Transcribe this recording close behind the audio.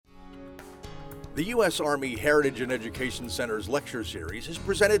The U.S. Army Heritage and Education Center's lecture series is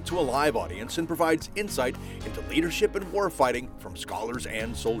presented to a live audience and provides insight into leadership and warfighting from scholars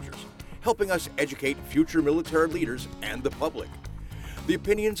and soldiers, helping us educate future military leaders and the public. The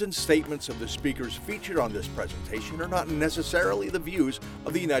opinions and statements of the speakers featured on this presentation are not necessarily the views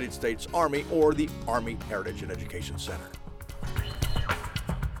of the United States Army or the Army Heritage and Education Center.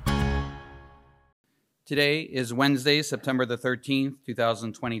 Today is Wednesday, September the 13th,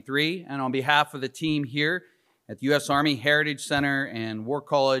 2023, and on behalf of the team here at the U.S. Army Heritage Center and War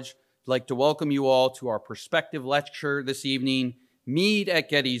College, I'd like to welcome you all to our perspective lecture this evening, Meade at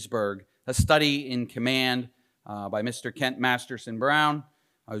Gettysburg, a study in command by Mr. Kent Masterson Brown,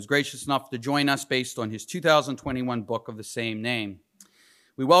 who's gracious enough to join us based on his 2021 book of the same name.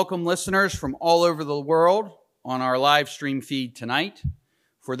 We welcome listeners from all over the world on our live stream feed tonight.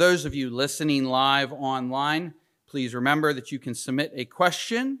 For those of you listening live online, please remember that you can submit a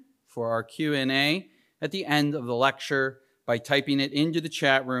question for our Q&A at the end of the lecture by typing it into the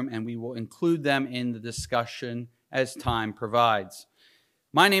chat room, and we will include them in the discussion as time provides.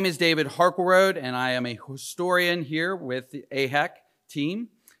 My name is David Harkleroad, and I am a historian here with the AHEC team.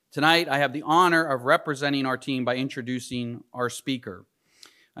 Tonight, I have the honor of representing our team by introducing our speaker.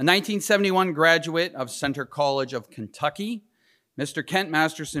 A 1971 graduate of Centre College of Kentucky, Mr. Kent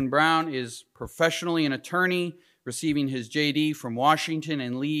Masterson Brown is professionally an attorney, receiving his JD from Washington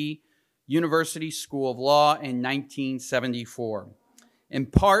and Lee University School of Law in 1974. In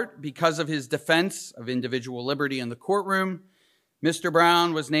part because of his defense of individual liberty in the courtroom, Mr.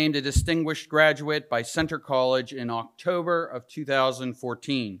 Brown was named a distinguished graduate by Centre College in October of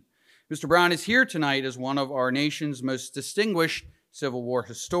 2014. Mr. Brown is here tonight as one of our nation's most distinguished Civil War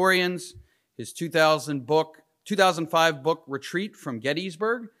historians. His 2005 book, Retreat from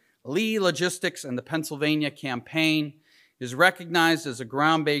Gettysburg, Lee Logistics and the Pennsylvania Campaign, is recognized as a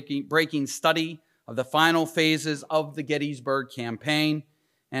groundbreaking study of the final phases of the Gettysburg Campaign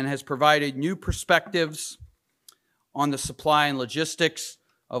and has provided new perspectives on the supply and logistics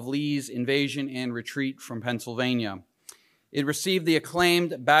of Lee's invasion and retreat from Pennsylvania. It received the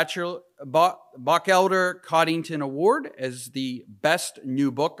acclaimed Bachelder-Coddington Award as the best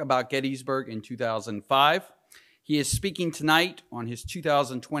new book about Gettysburg in 2005. He is speaking tonight on his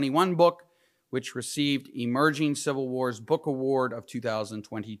 2021 book, which received Emerging Civil Wars Book Award of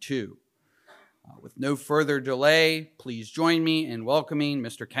 2022. With no further delay, please join me in welcoming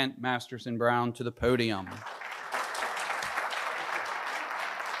Mr. Kent Masterson Brown to the podium.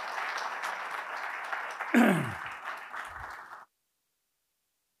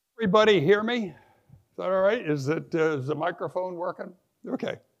 Everybody hear me? Is that all right? Is the microphone working?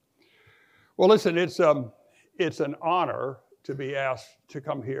 Okay. Well, listen, it's an honor to be asked to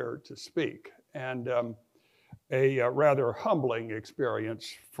come here to speak, and a rather humbling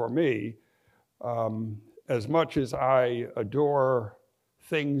experience for me. As much as I adore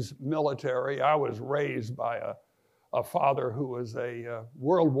things military, I was raised by a father who was a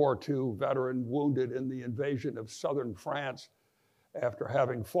World War II veteran wounded in the invasion of southern France after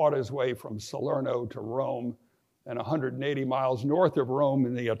having fought his way from Salerno to Rome and 180 miles north of Rome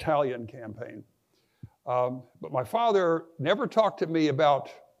in the Italian campaign. But my father never talked to me about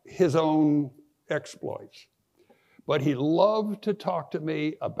his own exploits, but he loved to talk to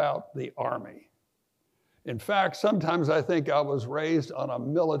me about the Army. In fact, sometimes I think I was raised on a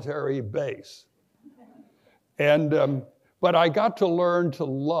military base. But I got to learn to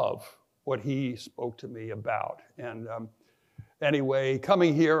love what he spoke to me about. And anyway,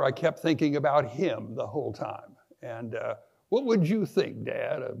 coming here, I kept thinking about him the whole time. And what would you think,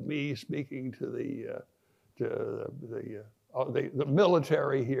 Dad, of me speaking to the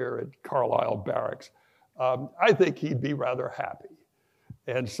military here at Carlisle Barracks? I think he'd be rather happy.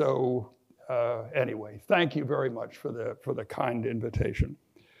 And so, anyway, thank you very much for the kind invitation.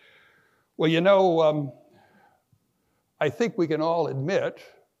 Well, you know, I think we can all admit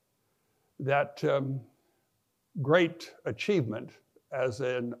that great achievement as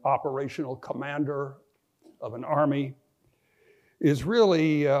an operational commander of an army is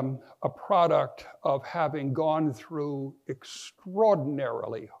really a product of having gone through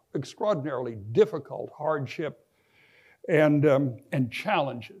extraordinarily difficult hardship and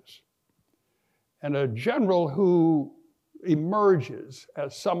challenges. And a general who emerges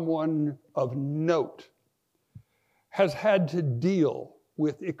as someone of note has had to deal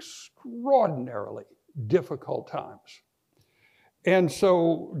with extraordinarily difficult times. And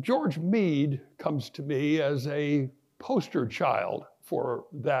so George Meade comes to me as a poster child for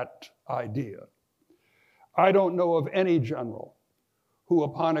that idea. I don't know of any general who,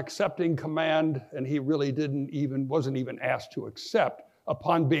 upon accepting command, and he really wasn't even asked to accept,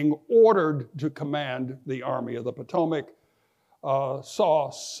 upon being ordered to command the Army of the Potomac,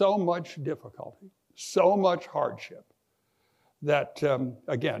 saw so much difficulty, so much hardship, that,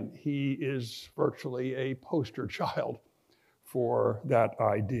 again, he is virtually a poster child for that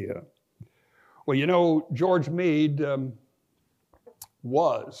idea. Well, you know, George Meade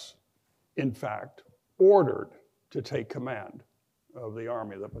was, in fact, ordered to take command of the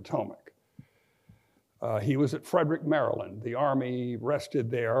Army of the Potomac. He was at Frederick, Maryland. The Army rested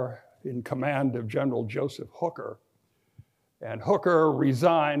there in command of General Joseph Hooker. And Hooker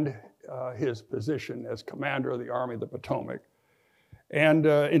resigned his position as commander of the Army of the Potomac. And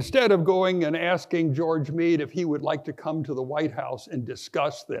instead of going and asking George Meade if he would like to come to the White House and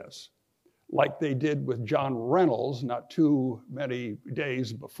discuss this, like they did with John Reynolds not too many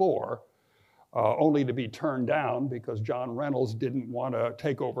days before, only to be turned down because John Reynolds didn't want to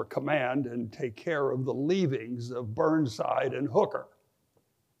take over command and take care of the leavings of Burnside and Hooker.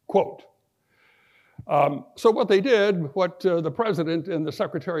 Quote. So what they did, what the President and the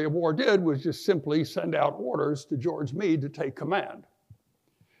Secretary of War did, was just simply send out orders to George Meade to take command.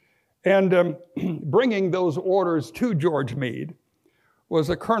 And bringing those orders to George Meade was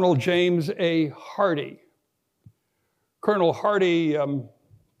a Colonel James A. Hardy. Colonel Hardy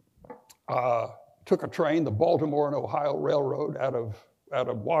took a train, the Baltimore and Ohio Railroad, out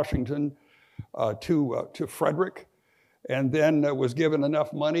of Washington to Frederick, and then was given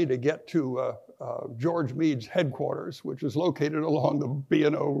enough money to get to George Meade's headquarters, which is located along the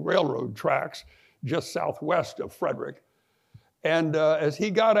B&O Railroad tracks just southwest of Frederick. And as he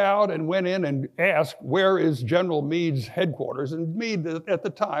got out and went in and asked, where is General Meade's headquarters? And Meade, at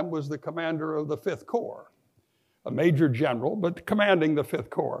the time, was the commander of the 5th Corps, a major general, but commanding the 5th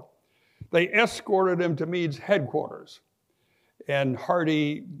Corps. They escorted him to Meade's headquarters. And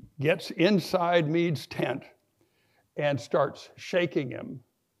Hardy gets inside Meade's tent and starts shaking him.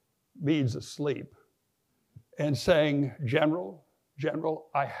 Meade's asleep, and saying, General,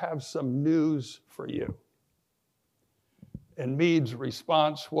 I have some news for you. And Meade's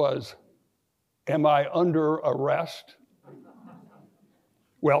response was, am I under arrest?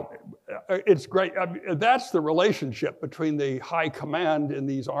 Well, it's great. I mean, that's the relationship between the high command in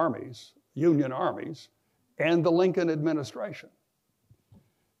these armies, Union armies, and the Lincoln administration.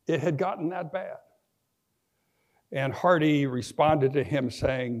 It had gotten that bad. And Hardy responded to him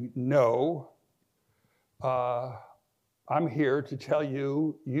saying, no, I'm here to tell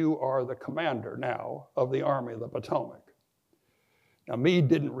you, you are the commander now of the Army of the Potomac. Now, Meade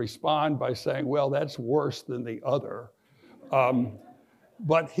didn't respond by saying, well, that's worse than the other.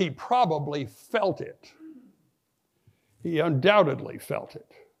 But he probably felt it. He undoubtedly felt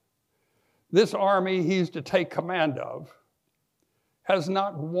it. This army he's to take command of has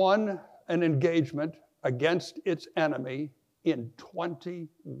not won an engagement against its enemy in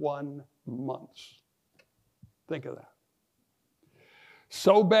 21 months. Think of that.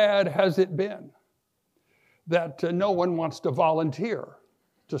 So bad has it been that no one wants to volunteer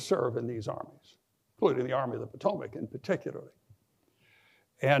to serve in these armies, including the Army of the Potomac in particular.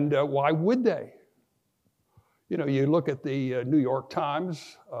 And why would they? You know, you look at the New York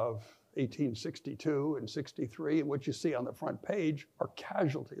Times of 1862 and 63, and what you see on the front page are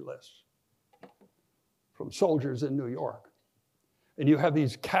casualty lists from soldiers in New York. And you have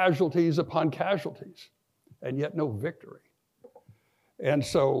these casualties upon casualties, and yet no victory. And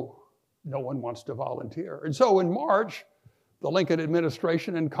so no one wants to volunteer. And so in March, the Lincoln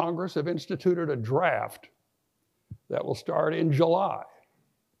administration and Congress have instituted a draft that will start in July.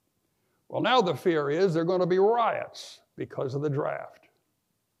 Well, now the fear is there are going to be riots because of the draft.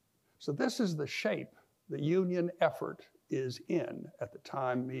 So this is the shape the Union effort is in at the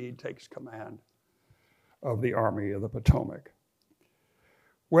time Meade takes command of the Army of the Potomac.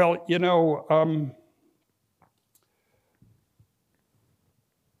 Well, you know,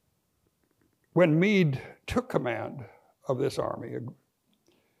 when Meade took command of this army,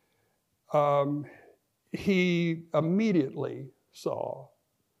 he immediately saw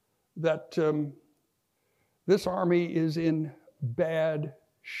that this army is in bad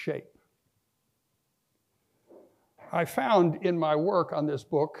shape. I found in my work on this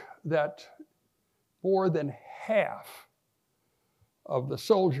book that more than half of the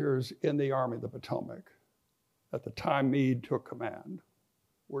soldiers in the Army of the Potomac at the time Meade took command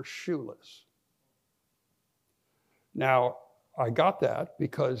were shoeless. Now, I got that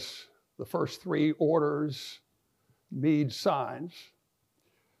because the first 3 orders Meade signs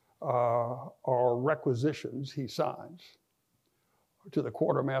are requisitions he signs to the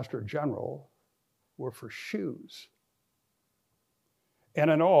quartermaster general were for shoes. And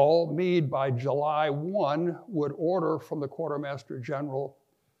in all, Meade, by July 1, would order from the Quartermaster General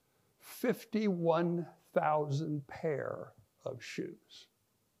 51,000 pair of shoes.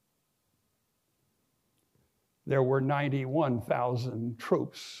 There were 91,000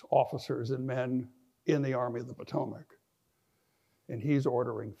 troops, officers, and men in the Army of the Potomac. And he's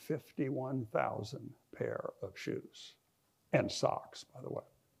ordering 51,000 pair of shoes and socks, by the way.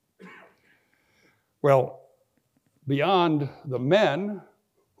 Well, beyond the men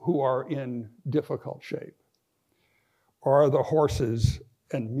who are in difficult shape are the horses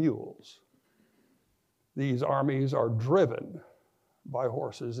and mules. These armies are driven by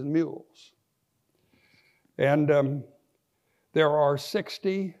horses and mules. And there are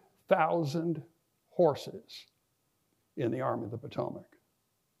 60,000 horses in the Army of the Potomac.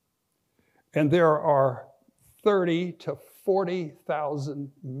 And there are 30 to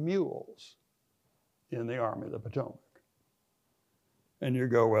 40,000 mules in the Army of the Potomac. And you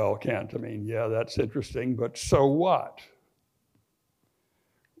go, well, Kent, I mean, yeah, that's interesting, but so what?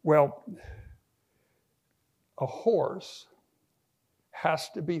 Well, a horse has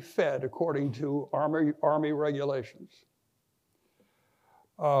to be fed according to Army regulations.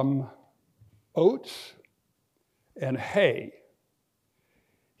 Oats and hay.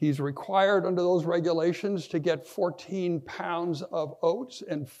 He's required under those regulations to get 14 pounds of oats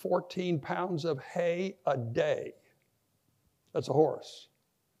and 14 pounds of hay a day. That's a horse.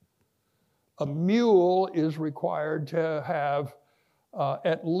 A mule is required to have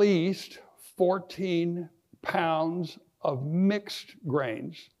at least 14 pounds of mixed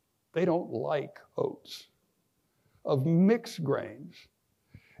grains. They don't like oats. Of mixed grains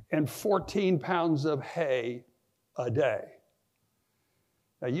and 14 pounds of hay a day.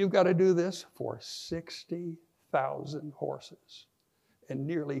 Now you've got to do this for 60,000 horses and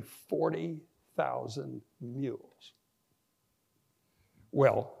nearly 40,000 mules.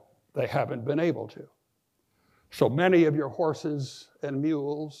 Well, they haven't been able to. So many of your horses and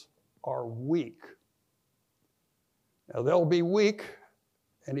mules are weak. Now they'll be weak,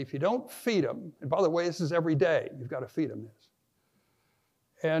 and if you don't feed them, and by the way, this is every day, you've got to feed them this.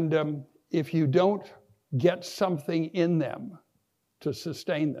 And if you don't get something in them to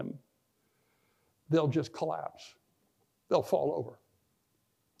sustain them, they'll just collapse. They'll fall over.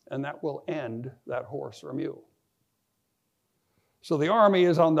 And that will end that horse or mule. So the Army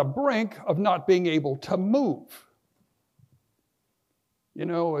is on the brink of not being able to move. You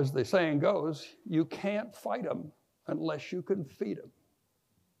know, as the saying goes, you can't fight them unless you can feed them.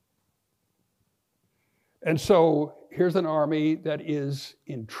 And so here's an army that is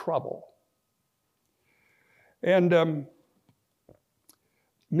in trouble. And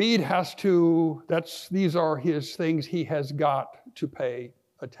Meade has to, these are his things he has got to pay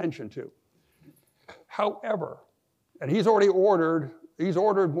attention to. However, and he's ordered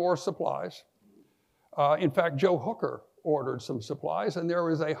more supplies. In fact, Joe Hooker ordered some supplies, and there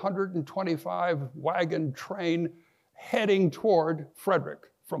was a 125 wagon train heading toward Frederick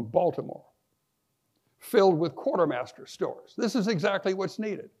from Baltimore, filled with quartermaster stores. This is exactly what's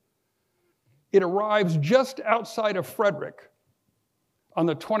needed. It arrives just outside of Frederick on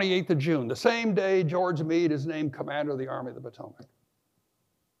the 28th of June, the same day George Meade is named commander of the Army of the Potomac.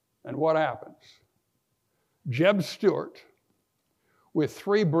 And what happens? Jeb Stuart, with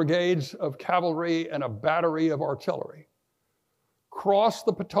 3 brigades of cavalry and a battery of artillery, crossed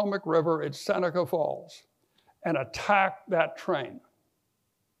the Potomac River at Seneca Falls and attacked that train.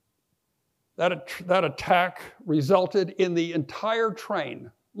 That attack resulted in the entire train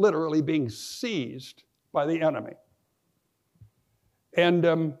literally being seized by the enemy.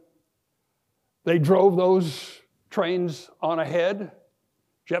 And they drove those trains on ahead.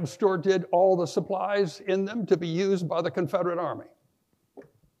 Jeb Stuart did all the supplies in them to be used by the Confederate Army.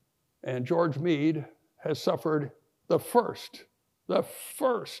 And George Meade has suffered the first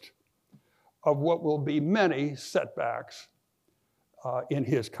of what will be many setbacks in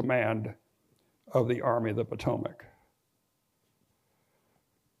his command of the Army of the Potomac.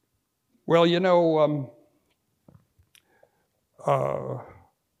 Well, you know,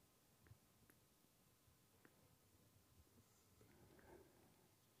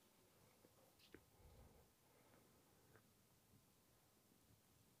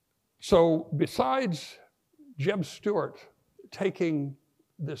 so besides Jeb Stuart taking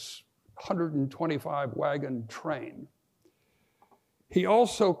this 125 wagon train, he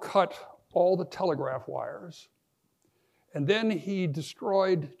also cut all the telegraph wires, and then he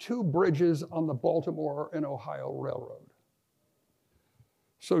destroyed 2 bridges on the Baltimore and Ohio Railroad.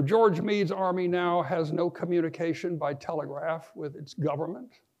 So George Meade's army now has no communication by telegraph with its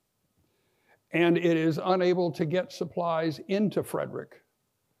government, and it is unable to get supplies into Frederick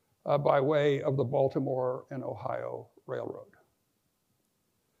by way of the Baltimore and Ohio Railroad.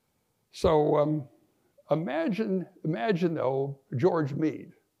 So imagine though, George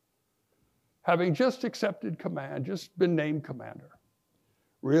Meade, having just accepted command, just been named commander,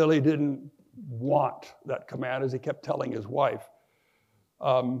 really didn't want that command, as he kept telling his wife,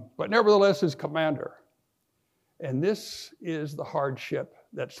 but nevertheless is commander. And this is the hardship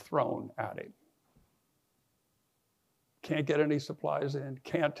that's thrown at him. Can't get any supplies in,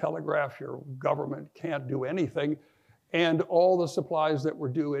 can't telegraph your government, can't do anything, and all the supplies that were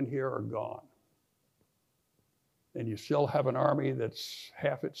due in here are gone. And you still have an army that's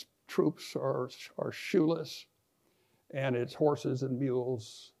half its troops are shoeless, and its horses and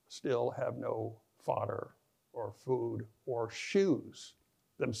mules still have no fodder or food or shoes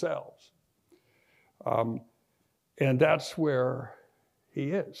themselves. And that's where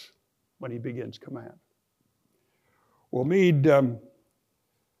he is when he begins command. Well, Meade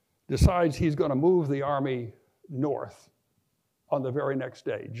decides he's going to move the army north on the very next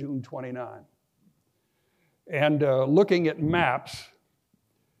day, June 29. And looking at maps,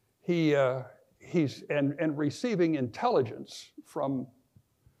 he's receiving intelligence from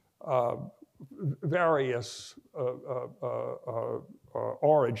various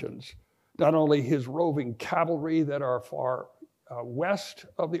origins. Not only his roving cavalry that are far west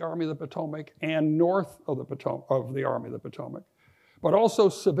of the Army of the Potomac and north of the Army of the Potomac, but also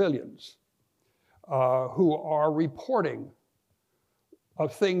civilians who are reporting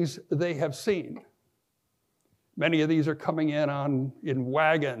of things they have seen. Many of these are coming in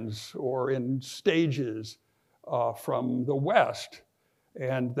wagons or in stages from the west,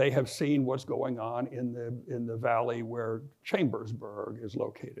 and they have seen what's going on in the valley where Chambersburg is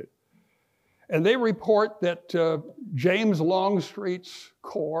located. And they report that James Longstreet's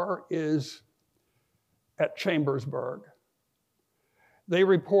corps is at Chambersburg. They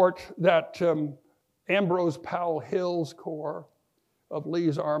report that Ambrose Powell Hill's corps of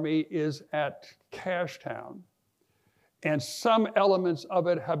Lee's army is at Cashtown. And some elements of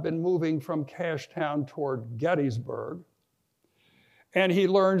it have been moving from Cashtown toward Gettysburg. And he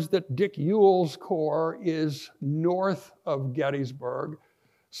learns that Dick Ewell's corps is north of Gettysburg,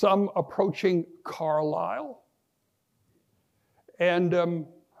 some approaching Carlisle. And,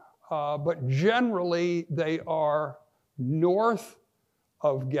 but generally they are north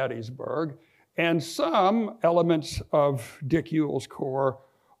of Gettysburg, and some elements of Dick Ewell's corps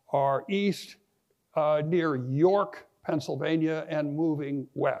are east near York, Pennsylvania, and moving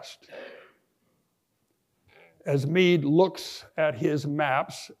west. As Meade looks at his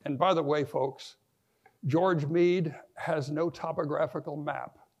maps, and by the way, folks, George Meade has no topographical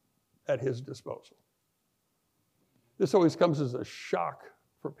map at his disposal. This always comes as a shock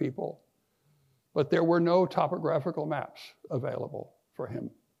for people, but there were no topographical maps available for him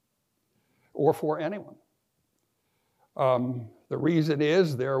or for anyone. The reason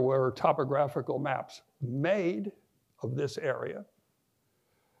is there were topographical maps made of this area.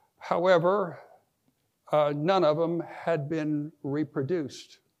 However, none of them had been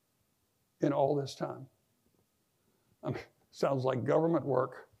reproduced in all this time. Sounds like government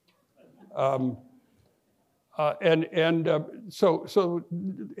work. So it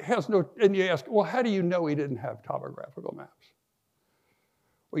has no, and you ask, well, how do you know he didn't have topographical maps?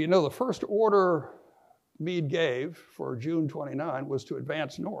 Well, you know, the first order Meade gave for June 29 was to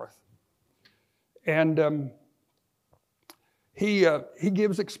advance north. And he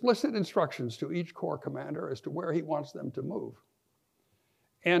gives explicit instructions to each corps commander as to where he wants them to move.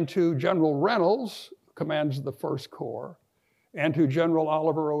 And to General Reynolds, who commands the 1st Corps, and to General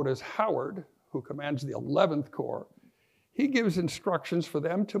Oliver Otis Howard, who commands the 11th Corps, he gives instructions for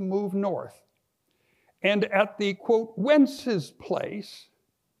them to move north. And at the, quote, Wentz's place,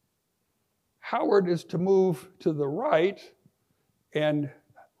 Howard is to move to the right, and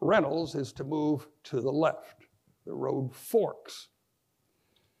Reynolds is to move to the left. The road forks.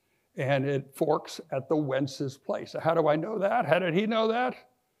 And it forks at the Wentz's place. How do I know that? How did he know that?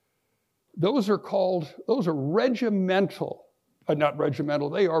 Those are regimental, not regimental,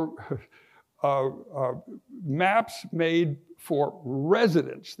 they are maps made for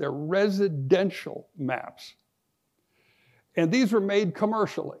residents. They're residential maps. And these were made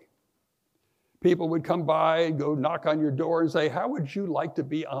commercially. People would come by and go knock on your door and say, how would you like to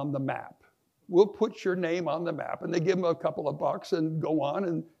be on the map? We'll put your name on the map. And they give them a couple of bucks and go on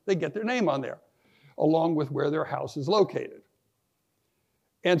and they get their name on there, along with where their house is located.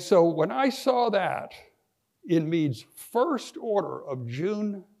 And so when I saw that in Meade's first order of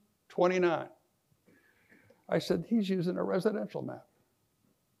June 29, I said, he's using a residential map.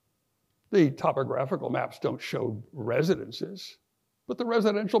 The topographical maps don't show residences, but the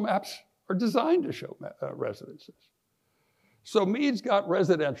residential maps are designed to show residences. So Meade's got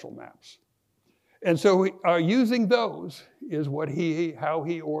residential maps. And so using those is how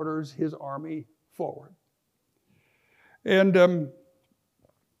he orders his army forward. And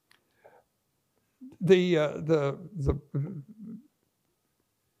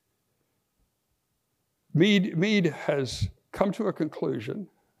Meade has come to a conclusion,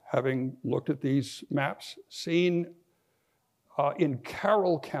 having looked at these maps, seen in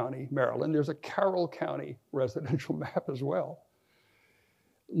Carroll County, Maryland, there's a Carroll County residential map as well.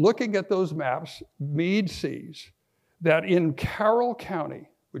 Looking at those maps, Meade sees that in Carroll County,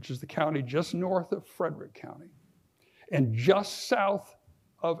 which is the county just north of Frederick County, and just south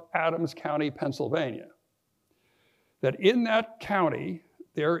of Adams County, Pennsylvania, that in that county,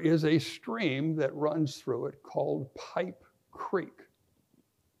 there is a stream that runs through it called Pipe Creek.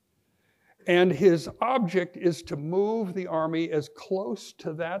 And his object is to move the army as close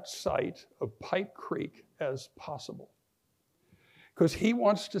to that site of Pipe Creek as possible, because he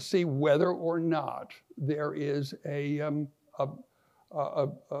wants to see whether or not there is a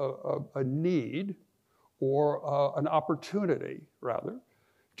need or an opportunity, rather,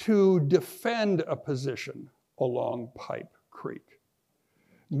 to defend a position along Pipe Creek.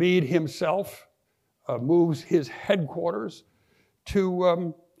 Meade himself moves his headquarters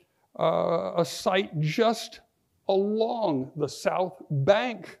to a site just along the south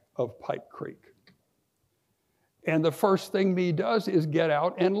bank of Pipe Creek. And the first thing Meade does is get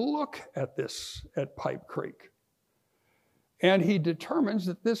out and look at Pipe Creek. And he determines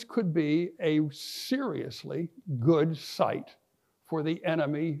that this could be a seriously good site for the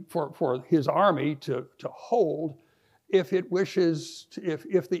enemy, for his army to hold if it wishes,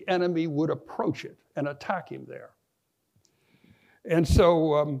 if the enemy would approach it and attack him there. And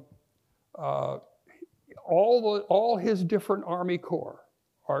so all his different army corps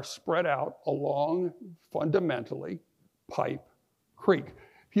are spread out along, fundamentally, Pipe Creek.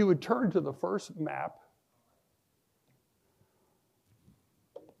 If you would turn to the first map,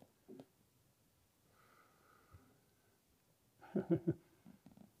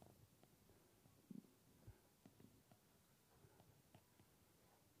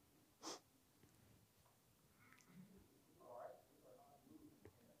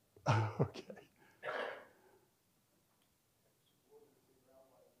 okay.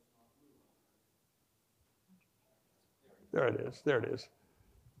 There it is.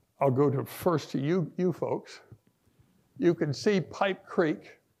 I'll go first to you folks. You can see Pipe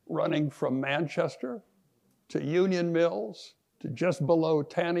Creek running from Manchester to Union Mills to just below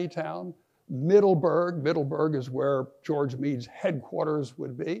Taneytown, Middleburg. Middleburg is where George Meade's headquarters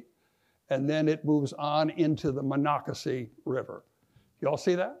would be. And then it moves on into the Monocacy River. You all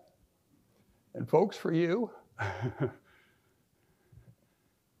see that? And folks, for you,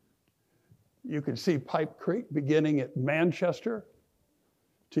 you can see Pipe Creek beginning at Manchester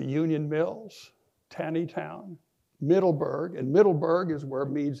to Union Mills, Taneytown, Middleburg, and Middleburg is where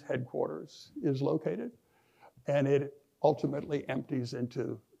Meade's headquarters is located, and it ultimately empties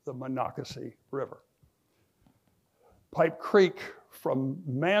into the Monocacy River. Pipe Creek from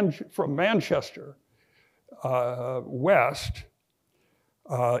Manchester west,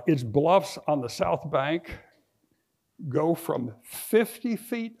 its bluffs on the south bank go from 50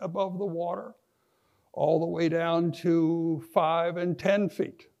 feet above the water all the way down to 5 and 10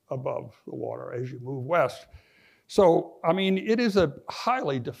 feet above the water as you move west. So, I mean, it is a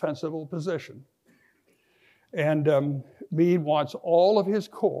highly defensible position. And Meade wants all of his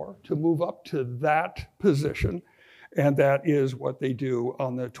corps to move up to that position, and that is what they do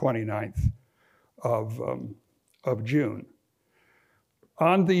on the 29th of June.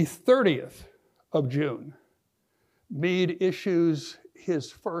 On the 30th of June, Meade issues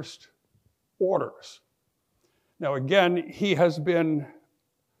his first orders. Now again, he has been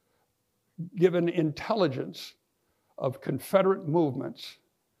given intelligence of Confederate movements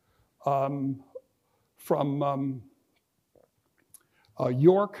from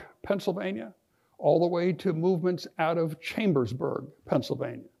York, Pennsylvania, all the way to movements out of Chambersburg,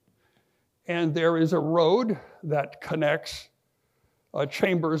 Pennsylvania. And there is a road that connects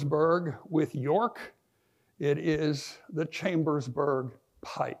Chambersburg with York. It is the Chambersburg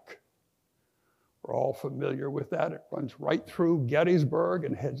Pike. We're all familiar with that. It runs right through Gettysburg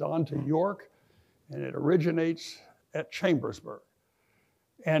and heads on to York, and it originates at Chambersburg.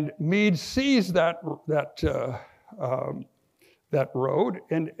 And Meade sees that road,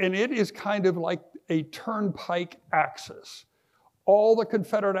 and it is kind of like a turnpike axis. All the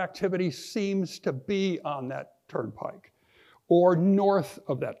Confederate activity seems to be on that turnpike, or north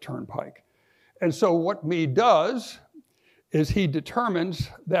of that turnpike. And so what Meade does is he determines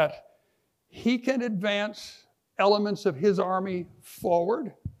that he can advance elements of his army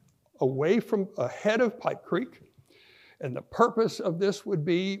forward, away from ahead of Pipe Creek. And the purpose of this would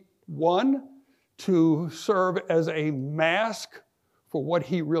be, one, to serve as a mask for what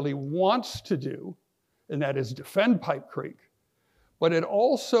he really wants to do, and that is defend Pipe Creek. But it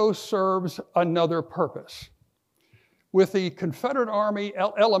also serves another purpose. With the Confederate Army,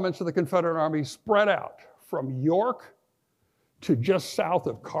 elements of the Confederate Army spread out from York to just south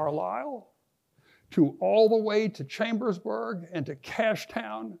of Carlisle, to all the way to Chambersburg and to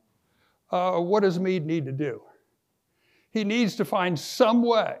Cashtown, what does Meade need to do? He needs to find some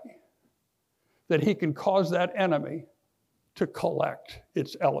way that he can cause that enemy to collect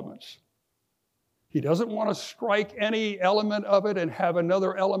its elements. He doesn't want to strike any element of it and have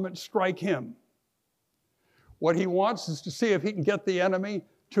another element strike him. What he wants is to see if he can get the enemy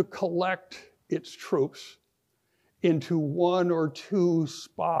to collect its troops into one or two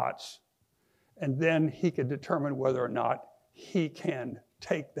spots, and then he can determine whether or not he can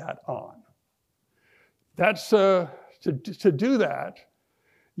take that on. That's to do that,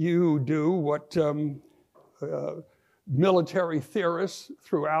 you do what military theorists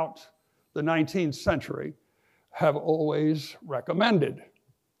throughout the 19th century have always recommended,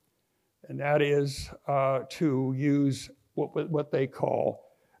 and that is to use what they call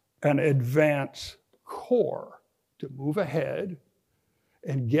an advance corps to move ahead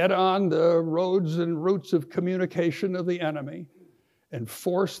and get on the roads and routes of communication of the enemy and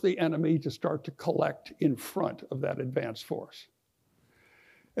force the enemy to start to collect in front of that advance force.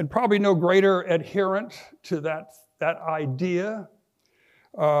 And probably no greater adherent to that idea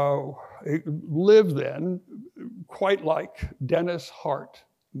lived then, quite like Dennis Hart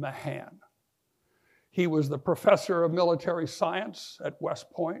Mahan. He was the professor of military science at West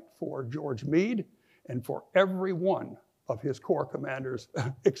Point for George Meade and for every one of his corps commanders,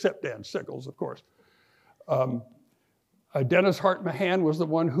 except Dan Sickles, of course. Dennis Hart Mahan was the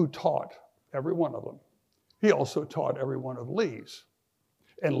one who taught every one of them. He also taught every one of Lee's.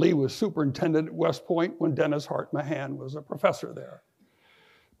 And Lee was superintendent at West Point when Dennis Hart Mahan was a professor there.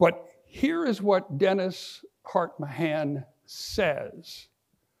 But here is what Dennis Hart Mahan says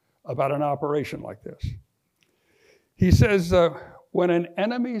about an operation like this. He says, when an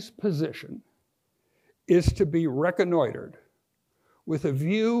enemy's position is to be reconnoitered with a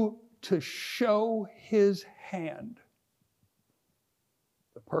view to show his hand,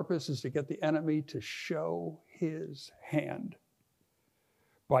 the purpose is to get the enemy to show his hand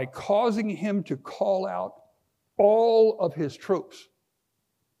by causing him to call out all of his troops.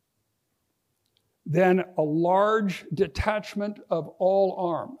 Then a large detachment of all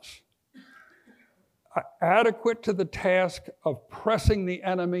arms, adequate to the task of pressing the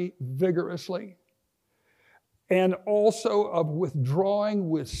enemy vigorously, and also of withdrawing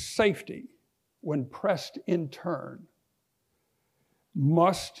with safety when pressed in turn,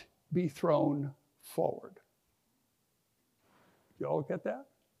 must be thrown forward. You all get that?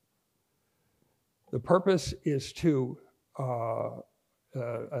 The purpose is to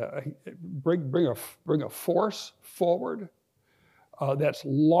bring a force forward that's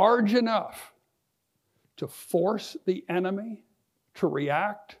large enough to force the enemy to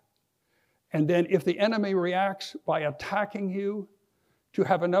react, and then if the enemy reacts by attacking you, to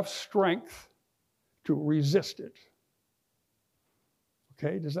have enough strength to resist it.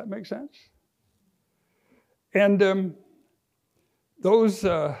 Okay, does that make sense? And those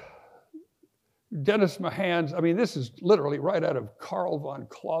Dennis Mahan's, I mean, this is literally right out of Karl von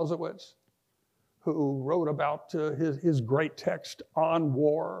Clausewitz, who wrote about his great text on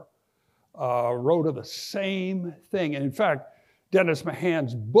war, wrote of the same thing. And in fact, Dennis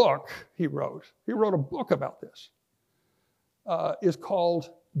Mahan's book he wrote a book about this, is called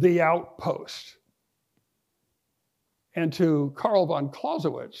The Outpost. And to Karl von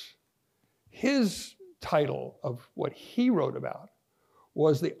Clausewitz, his title of what he wrote about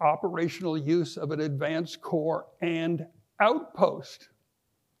was the operational use of an advance corps and outpost.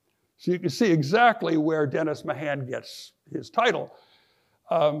 So you can see exactly where Dennis Mahan gets his title.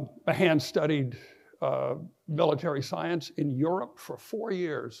 Mahan studied military science in Europe for 4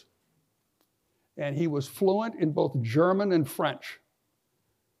 years, and he was fluent in both German and French.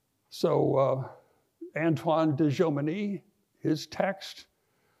 So Antoine de Jomini, his text,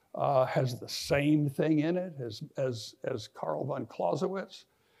 has the same thing in it as Karl von Clausewitz.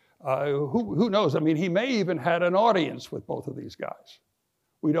 Who knows? I mean, he may even had an audience with both of these guys.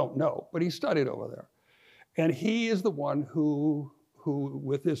 We don't know, but he studied over there. And he is the one who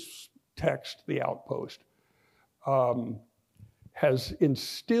with this text, The Outpost, has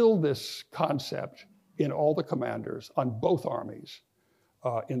instilled this concept in all the commanders on both armies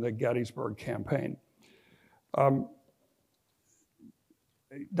in the Gettysburg campaign.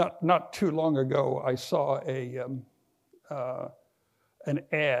 Not too long ago, I saw an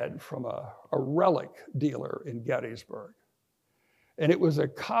ad from a relic dealer in Gettysburg. And it was a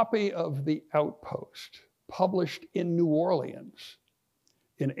copy of The Outpost, published in New Orleans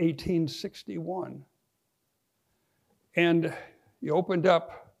in 1861. And you opened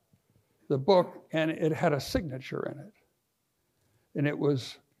up the book, and it had a signature in it. And it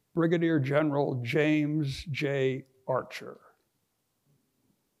was Brigadier General James J. Archer,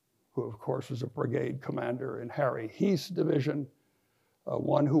 who, of course, was a brigade commander in Harry Heath's division,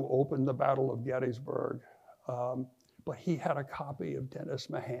 one who opened the Battle of Gettysburg. But he had a copy of Dennis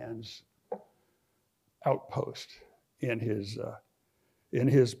Mahan's Outpost in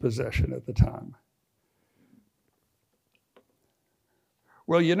his possession at the time.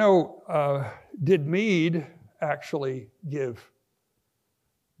 Well, you know, did Meade actually give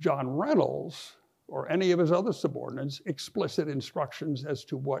John Reynolds or any of his other subordinates explicit instructions as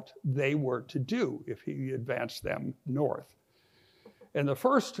to what they were to do if he advanced them north? And the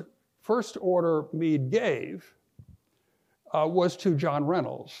first order Meade gave was to John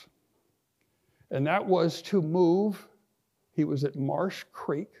Reynolds. And that was to move, he was at Marsh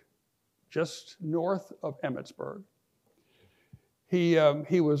Creek, just north of Emmitsburg. He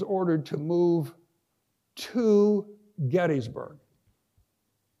was ordered to move to Gettysburg.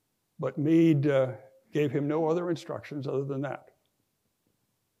 But Meade gave him no other instructions other than that.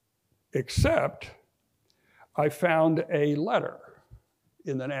 Except I found a letter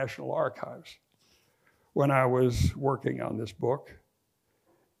in the National Archives when I was working on this book.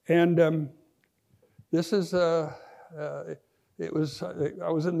 And this is, I was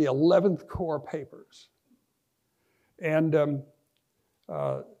in the 11th Corps papers. And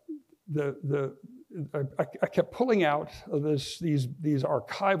I kept pulling out these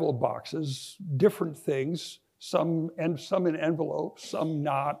archival boxes, different things, some in envelopes, some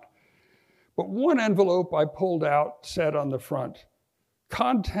not. But one envelope I pulled out said on the front,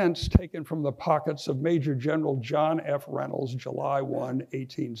 "Contents taken from the pockets of Major General John F. Reynolds, July 1,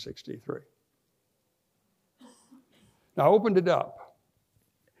 1863. Now I opened it up,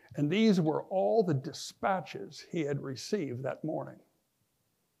 and these were all the dispatches he had received that morning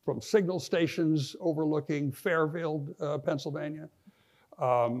from signal stations overlooking Fairfield, Pennsylvania.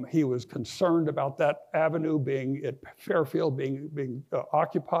 He was concerned about that avenue being at Fairfield being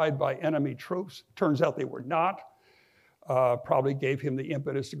occupied by enemy troops. Turns out they were not. Probably gave him the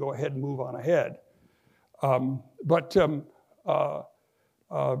impetus to go ahead and move on ahead. And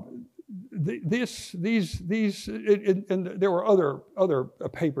there were other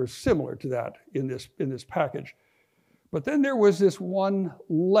papers similar to that in this package. But then there was this one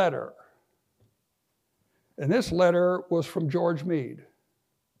letter. And this letter was from George Meade.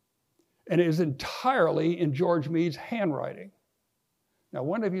 And it is entirely in George Meade's handwriting. Now,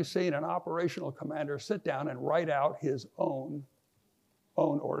 when have you seen an operational commander sit down and write out his own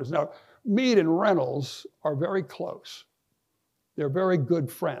orders? Now, Meade and Reynolds are very close. They're very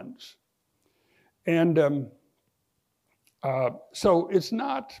good friends. And so it's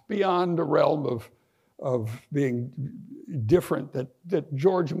not beyond the realm of being different that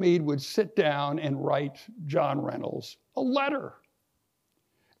George Meade would sit down and write John Reynolds a letter.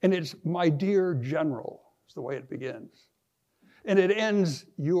 And it's, "My dear General," is the way it begins. And it ends,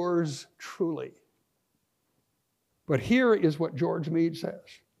 "Yours truly." But here is what George Meade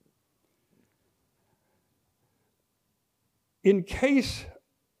says. "In case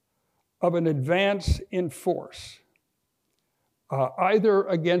of an advance in force, either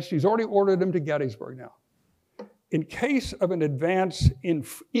against," he's already ordered him to Gettysburg now. "In case of an advance in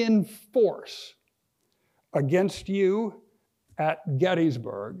force against you at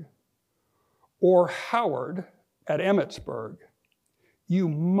Gettysburg or Howard at Emmitsburg, you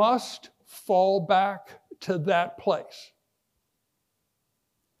must fall back to that place.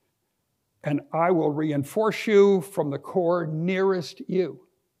 And I will reinforce you from the corps nearest you,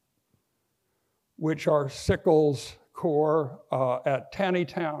 which are Sickles' corps at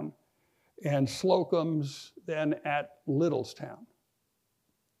Taneytown and Slocum's then at Littlestown."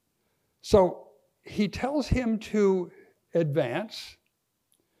 So he tells him to advance,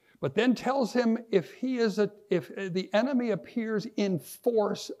 but then tells him if the enemy appears in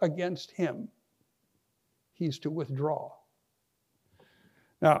force against him, he's to withdraw.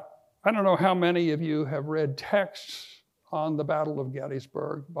 Now, I don't know how many of you have read texts on the Battle of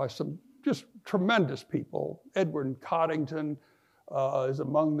Gettysburg by some just tremendous people. Edward Coddington is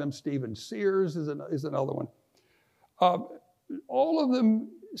among them. Stephen Sears is another one. all of them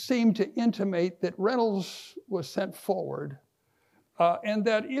seem to intimate that Reynolds was sent forward and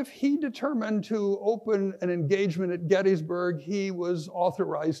that if he determined to open an engagement at Gettysburg, he was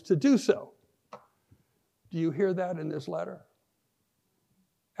authorized to do so. Do you hear that in this letter?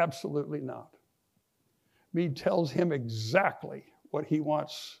 Absolutely not. Meade tells him exactly what he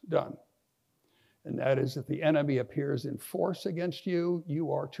wants done. And that is, if the enemy appears in force against you,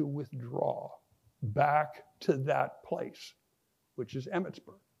 you are to withdraw back to that place, which is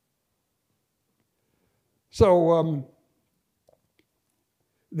Emmitsburg. So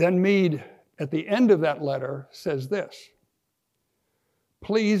then Meade, at the end of that letter, says this: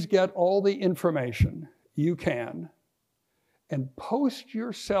 please get all the information you can and post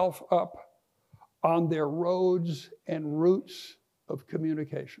yourself up on their roads and routes of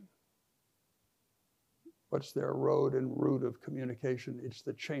communication. What's their road and route of communication? It's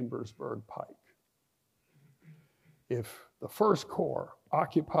the Chambersburg Pike. If the First Corps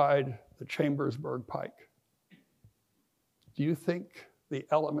occupied the Chambersburg Pike, do you think the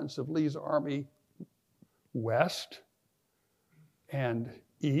elements of Lee's army west and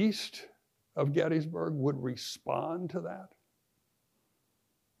east of Gettysburg would respond to that?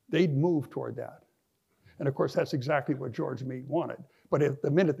 They'd move toward that. And of course, that's exactly what George Meade wanted. But at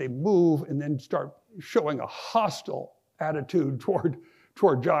the minute they move and then start showing a hostile attitude toward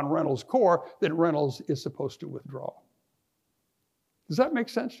John Reynolds' corps, then Reynolds is supposed to withdraw. Does that make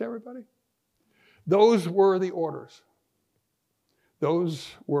sense to everybody? Those were the orders. Those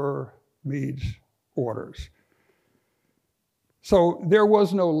were Meade's orders. So there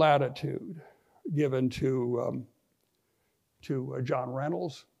was no latitude given to John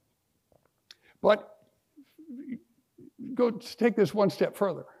Reynolds. But go take this one step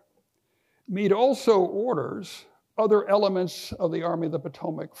further. Meade also orders other elements of the Army of the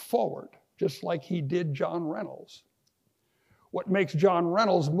Potomac forward, just like he did John Reynolds. What makes John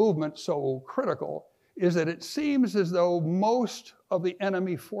Reynolds' movement so critical is that it seems as though most of the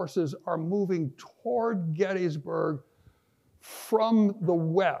enemy forces are moving toward Gettysburg from the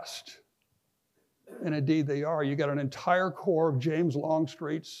west. And indeed they are. You got an entire corps of James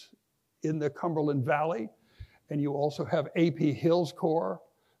Longstreet's in the Cumberland Valley, and you also have A.P. Hill's corps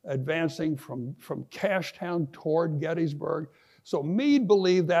advancing from Cashtown toward Gettysburg. So Meade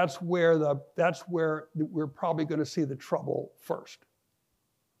believed that's where we're probably going to see the trouble first,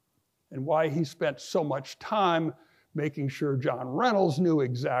 and why he spent so much time making sure John Reynolds knew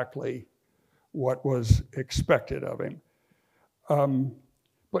exactly what was expected of him.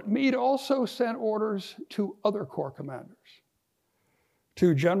 But Meade also sent orders to other corps commanders,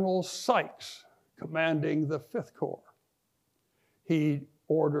 to General Sykes, commanding the 5th Corps. He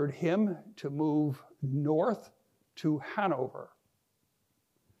ordered him to move north to Hanover.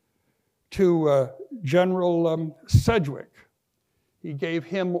 To General Sedgwick, he gave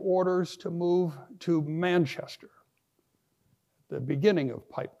him orders to move to Manchester, the beginning of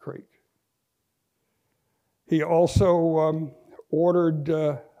Pipe Creek. He also ordered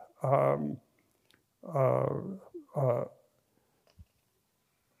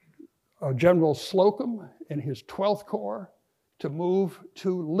General Slocum and his 12th Corps to move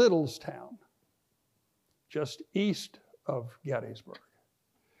to Littlestown, just east of Gettysburg.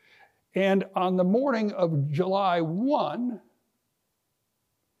 And on the morning of July 1,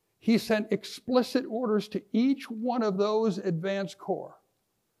 he sent explicit orders to each one of those advanced corps,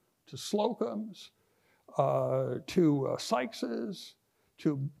 to Slocum's, to Sykes's,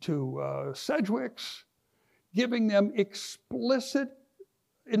 to Sedgwick's, giving them explicit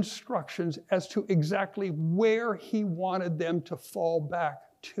instructions as to exactly where he wanted them to fall back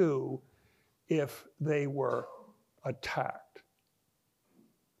to if they were attacked.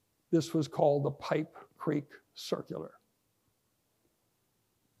 This was called the Pipe Creek Circular.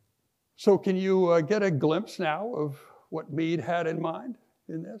 So can you get a glimpse now of what Meade had in mind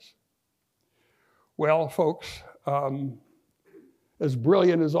in this? Well, folks, as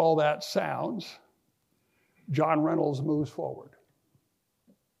brilliant as all that sounds, John Reynolds moves forward.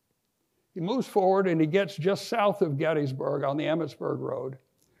 He moves forward and he gets just south of Gettysburg on the Emmitsburg Road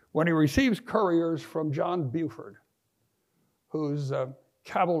when he receives couriers from John Buford, whose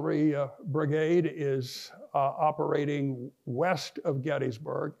cavalry brigade is operating west of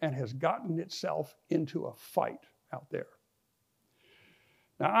Gettysburg and has gotten itself into a fight out there.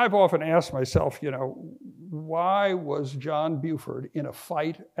 Now, I've often asked myself, why was John Buford in a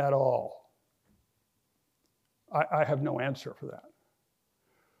fight at all? I have no answer for that,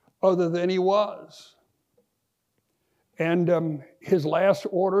 other than he was. And his last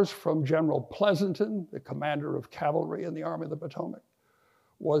orders from General Pleasanton, the commander of cavalry in the Army of the Potomac,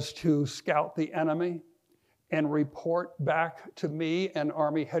 was to scout the enemy and report back to me and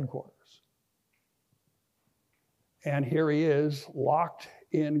Army headquarters. And here he is, locked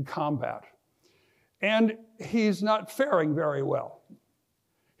in combat. And he's not faring very well.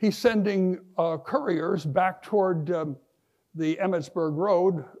 He's sending couriers back toward the Emmitsburg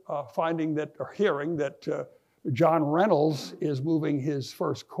Road, hearing that John Reynolds is moving his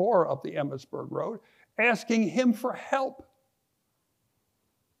First Corps up the Emmitsburg Road, asking him for help.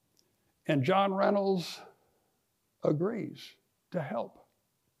 And John Reynolds agrees to help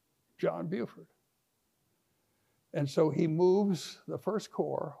John Buford. And so he moves the First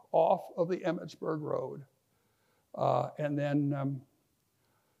Corps off of the Emmitsburg Road and then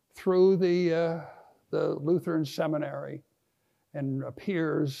through the Lutheran Seminary and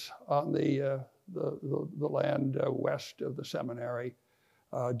appears on the land west of the seminary,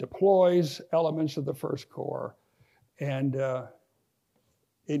 deploys elements of the First Corps, and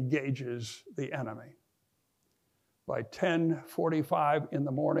engages the enemy. By 10:45 in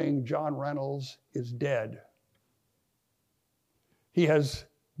the morning, John Reynolds is dead. He has,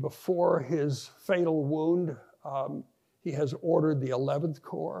 before his fatal wound, he has ordered the 11th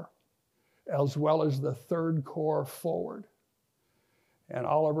Corps, as well as the 3rd Corps forward. And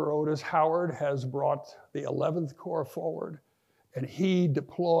Oliver Otis Howard has brought the 11th Corps forward, and he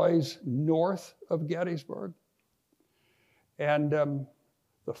deploys north of Gettysburg. And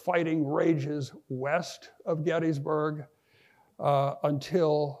the fighting rages west of Gettysburg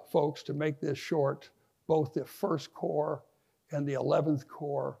until, folks, to make this short, both the 1st Corps and the 11th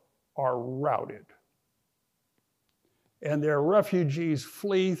Corps are routed. And their refugees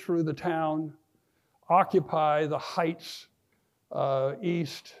flee through the town, occupy the heights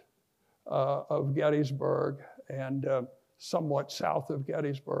east of Gettysburg and somewhat south of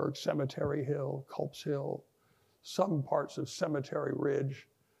Gettysburg, Cemetery Hill, Culp's Hill, some parts of Cemetery Ridge.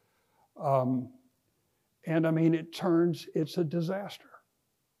 And I mean, it's a disaster.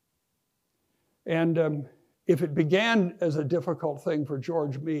 And if it began as a difficult thing for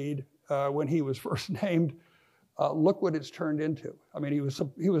George Meade when he was first named, look what it's turned into. I mean,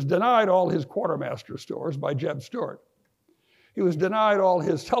 he was denied all his quartermaster stores by Jeb Stuart. He was denied all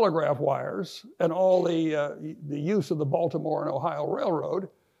his telegraph wires and all the use of the Baltimore and Ohio Railroad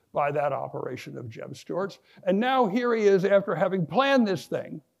by that operation of Jeb Stuart's. And now here he is after having planned this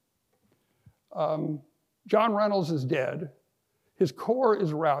thing. John Reynolds is dead. His corps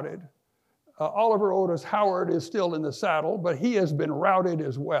is routed. Oliver Otis Howard is still in the saddle, but he has been routed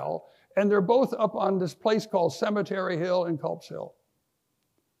as well. And they're both up on this place called Cemetery Hill and Culp's Hill.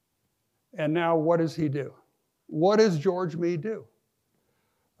 And now what does he do? What does George Meade do?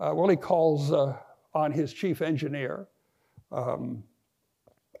 Well, he calls on his chief engineer and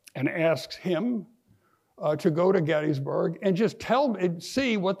asks him to go to Gettysburg and just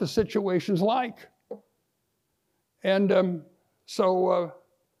see what the situation's like. And and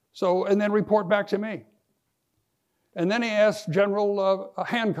then report back to me. And then he asked General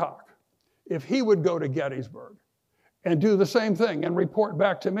Hancock if he would go to Gettysburg and do the same thing and report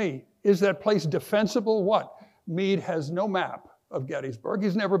back to me. Is that place defensible? What? Meade has no map of Gettysburg.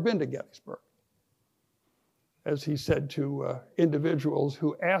 He's never been to Gettysburg. As he said to individuals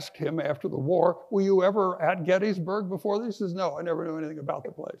who asked him after the war, were you ever at Gettysburg before this? He says, no, I never knew anything about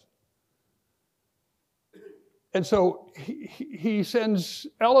the place. And so he sends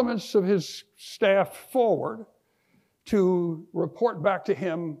elements of his staff forward to report back to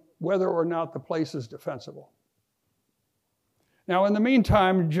him whether or not the place is defensible. Now, in the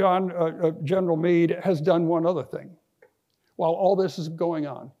meantime, General Meade has done one other thing while all this is going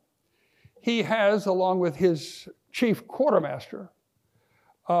on. He has, along with his chief quartermaster,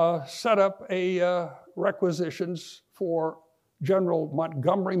 set up requisitions for General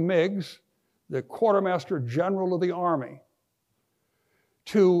Montgomery Meigs, the quartermaster general of the Army,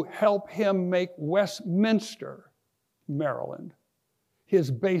 to help him make Westminster, Maryland, his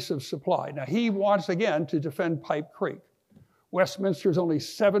base of supply. Now, he wants, again, to defend Pipe Creek. Westminster is only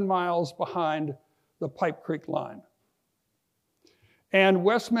 7 miles behind the Pipe Creek line. And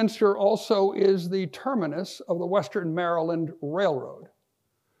Westminster also is the terminus of the Western Maryland Railroad,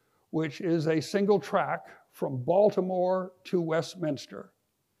 which is a single track from Baltimore to Westminster.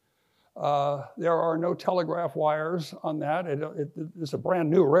 There are no telegraph wires on that. It's a brand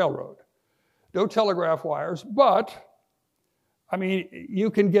new railroad. No telegraph wires, but, I mean,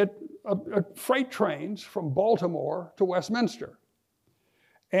 you can get freight trains from Baltimore to Westminster.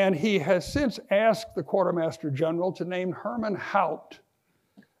 And he has since asked the Quartermaster General to name Herman Haupt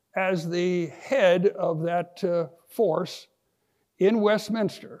as the head of that force in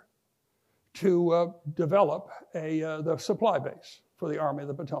Westminster to develop the supply base for the Army of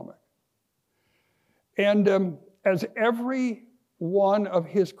the Potomac. And as every one of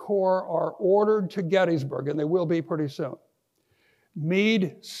his corps are ordered to Gettysburg, and they will be pretty soon,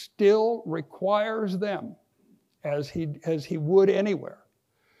 Meade still requires them, as he would anywhere,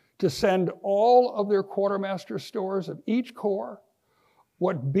 to send all of their quartermaster stores of each corps,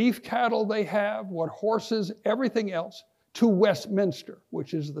 what beef cattle they have, what horses, everything else, to Westminster,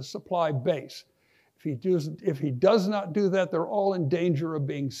 which is the supply base. If he does not do that, they're all in danger of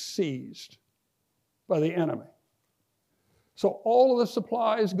being seized by the enemy. So all of the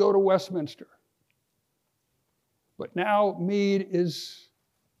supplies go to Westminster. But now Meade is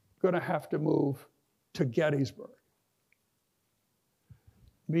going to have to move to Gettysburg.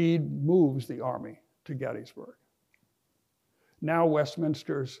 Meade moves the army to Gettysburg. Now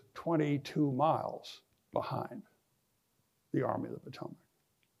Westminster's 22 miles behind the Army of the Potomac.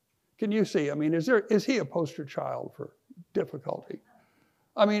 Can you see? I mean, is he a poster child for difficulty?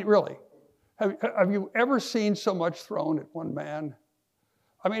 I mean, really, have you ever seen so much thrown at one man?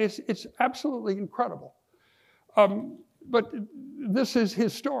 I mean, it's absolutely incredible. But this is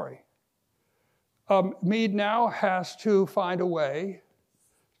his story. Meade now has to find a way,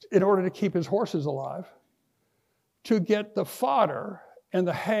 in order to keep his horses alive, to get the fodder and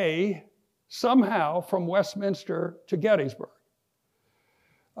the hay somehow from Westminster to Gettysburg.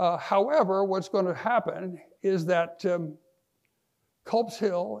 However, what's going to happen is that Culp's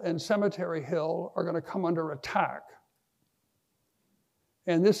Hill and Cemetery Hill are going to come under attack.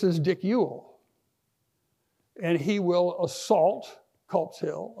 And this is Dick Ewell. And he will assault Culp's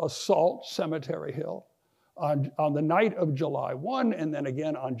Hill, assault Cemetery Hill on the night of July 1 and then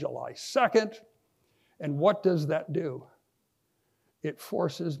again on July 2nd. And what does that do? It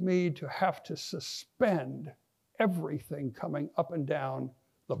forces Meade to have to suspend everything coming up and down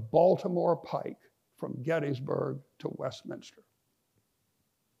the Baltimore Pike from Gettysburg to Westminster.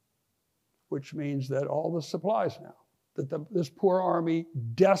 Which means that all the supplies now that this poor army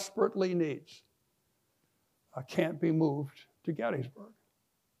desperately needs can't be moved to Gettysburg,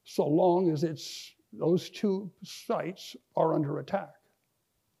 so long as those two sites are under attack.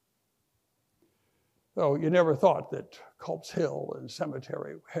 So you never thought that Culp's Hill and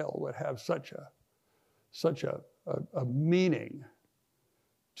Cemetery Hill would have such a meaning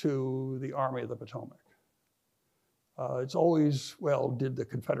to the Army of the Potomac. It's always, well, did the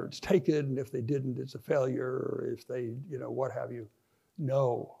Confederates take it? And if they didn't, it's a failure. Or if they, what have you.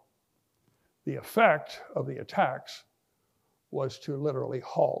 No. The effect of the attacks was to literally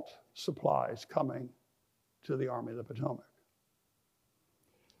halt supplies coming to the Army of the Potomac.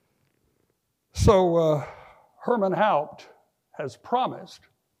 So Herman Haupt has promised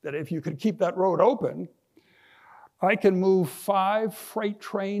that if you could keep that road open, I can move 5 freight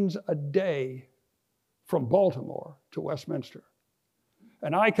trains a day from Baltimore to Westminster.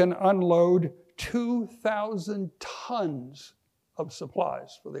 And I can unload 2,000 tons of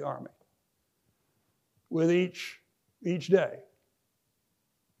supplies for the Army with each day.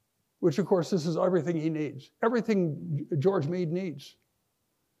 Which, of course, this is everything he needs, everything George Meade needs.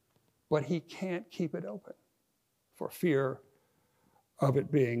 But he can't keep it open for fear of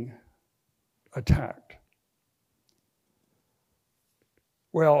it being attacked.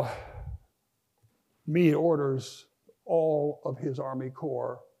 Well, Meade orders all of his Army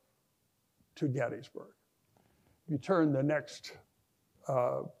Corps to Gettysburg. If you turn the next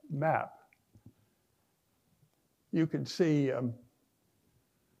map, you can see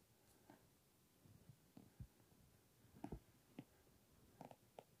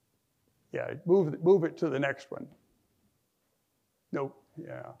move it to the next one. Nope,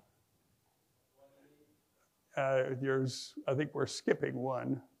 yeah. I think we're skipping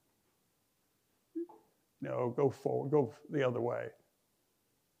one. No, go forward, go the other way.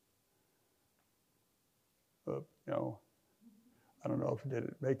 No, I don't know if did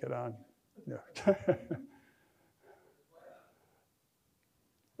it make it on. No.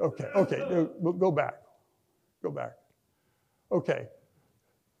 Okay, go back. Okay,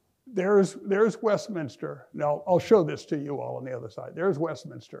 there's Westminster. Now, I'll show this to you all on the other side. There's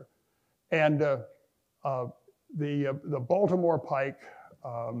Westminster. And the Baltimore Pike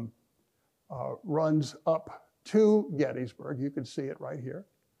runs up to Gettysburg. You can see it right here.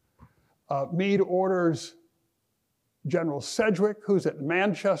 Meade orders General Sedgwick, who's at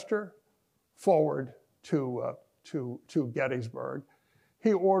Manchester, forward to Gettysburg.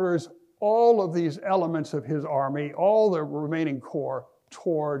 He orders all of these elements of his army, all the remaining corps,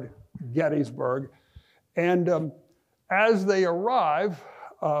 toward Gettysburg. And as they arrive,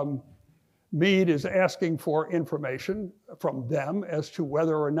 Meade is asking for information from them as to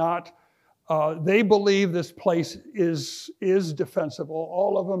whether or not They believe this place is defensible.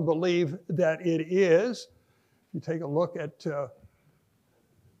 All of them believe that it is. You take a look at,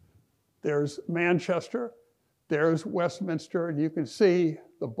 there's Manchester, there's Westminster, and you can see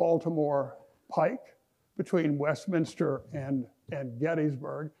the Baltimore Pike between Westminster and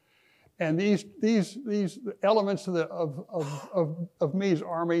Gettysburg. And these elements of Meade's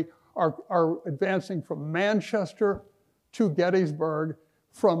army are advancing from Manchester to Gettysburg,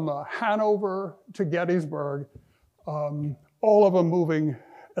 from Hanover to Gettysburg, all of them moving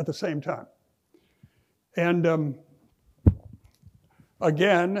at the same time. And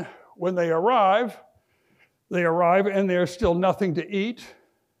again, when they arrive and there's still nothing to eat,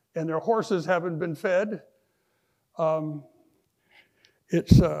 and their horses haven't been fed.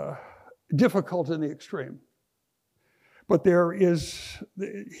 It's difficult in the extreme. But there is,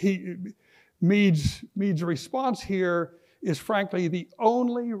 Meade's response here is frankly the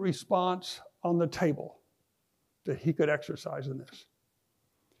only response on the table that he could exercise in this.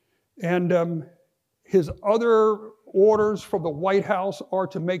 And his other orders from the White House are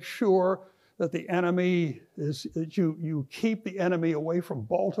to make sure that the enemy that you keep the enemy away from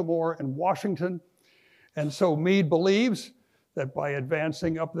Baltimore and Washington. And so Meade believes that by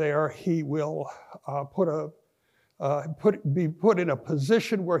advancing up there, he will be put in a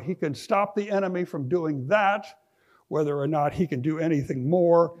position where he can stop the enemy from doing that. Whether or not he can do anything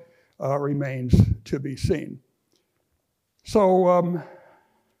more remains to be seen. So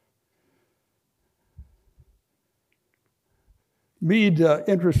Meade,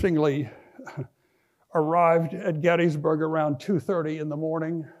 interestingly, arrived at Gettysburg around 2:30 in the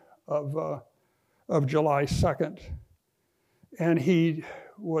morning of July 2nd. And he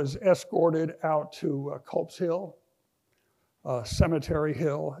was escorted out to Culp's Hill, Cemetery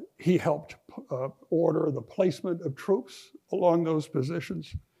Hill. He helped order the placement of troops along those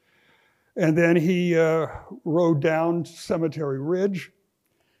positions. And then he rode down Cemetery Ridge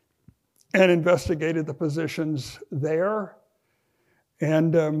and investigated the positions there.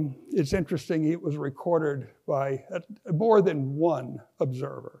 And it's interesting, it was recorded by more than one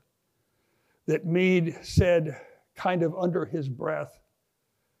observer that Meade said, kind of under his breath,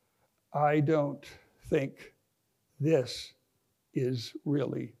 "I don't think this is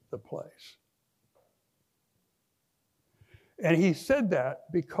really the place." And he said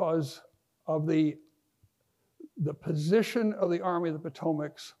that because of the position of the Army of the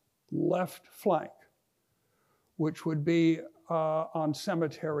Potomac's left flank, which would be on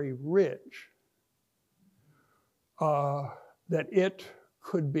Cemetery Ridge, that it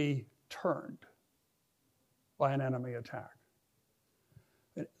could be turned by an enemy attack.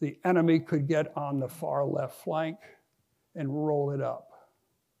 The enemy could get on the far left flank and roll it up.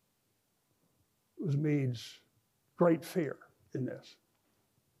 It was Meade's great fear in this.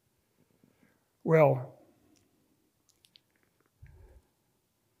 Well,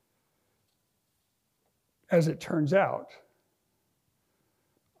 as it turns out,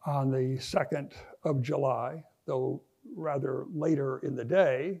 on the 2nd of July, though rather later in the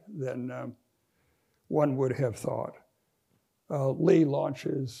day than one would have thought, Lee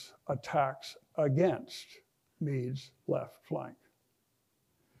launches attacks against Meade's left flank.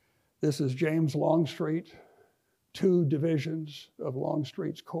 This is James Longstreet. 2 divisions of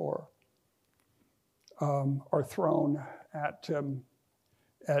Longstreet's corps are thrown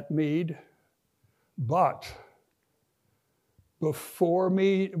at Meade, but before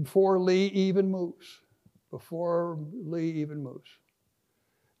Lee even moves,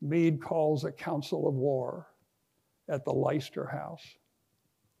 Meade calls a council of war at the Leicester House.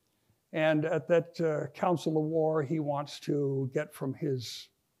 And at that council of war, he wants to get from his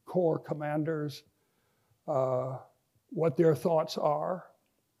corps commanders what their thoughts are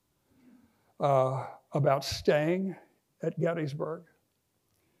about staying at Gettysburg.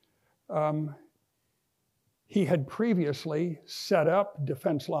 He had previously set up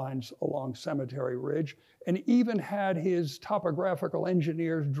defense lines along Cemetery Ridge and even had his topographical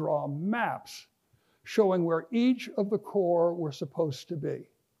engineers draw maps showing where each of the corps were supposed to be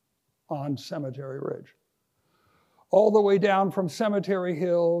on Cemetery Ridge. All the way down from Cemetery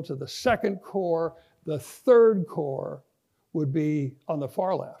Hill to the 2nd Corps, the 3rd Corps would be on the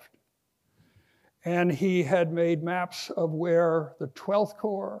far left. And he had made maps of where the 12th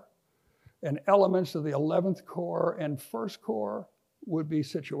Corps and elements of the 11th Corps and 1st Corps would be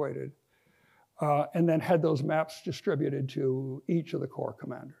situated, and then had those maps distributed to each of the corps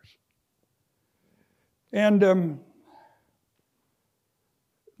commanders. And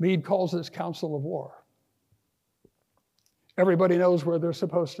Meade calls this council of war. Everybody knows where they're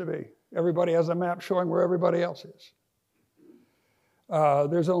supposed to be. Everybody has a map showing where everybody else is.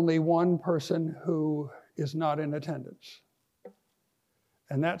 there's only one person who is not in attendance,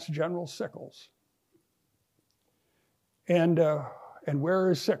 and that's General Sickles. And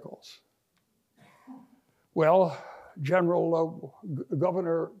where is Sickles? Well,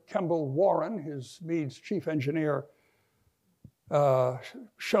 Governor Kemble Warren, Meade's chief engineer,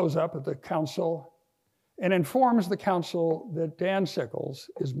 shows up at the council and informs the council that Dan Sickles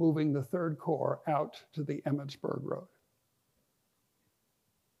is moving the 3rd Corps out to the Emmitsburg Road.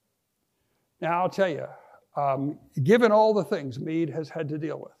 Now, I'll tell you, given all the things Meade has had to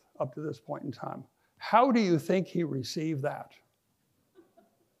deal with up to this point in time, how do you think he received that?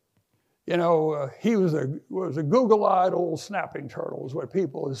 You know, he was a Google-eyed old snapping turtle, is what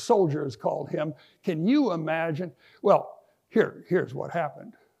his soldiers called him. Can you imagine? Well, here's what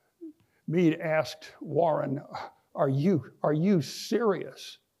happened. Meade asked Warren, are you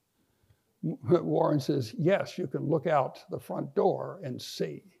serious? Warren says, yes, you can look out the front door and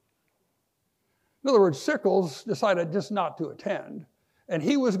see. In other words, Sickles decided just not to attend, and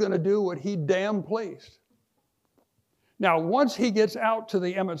he was going to do what he damn pleased. Now, once he gets out to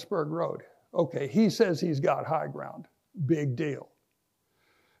the Emmitsburg Road, okay, he says he's got high ground. Big deal.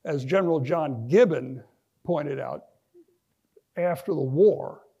 As General John Gibbon pointed out, after the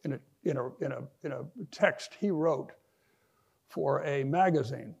war, in a text he wrote for a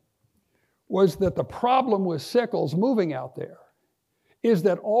magazine, was that the problem with Sickles moving out there is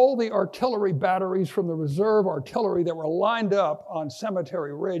that all the artillery batteries from the reserve artillery that were lined up on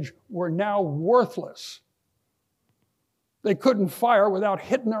Cemetery Ridge were now worthless. They couldn't fire without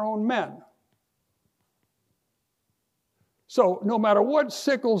hitting their own men. So no matter what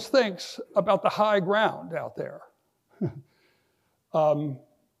Sickles thinks about the high ground out there,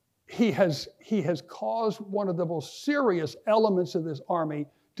 he has caused one of the most serious elements of this army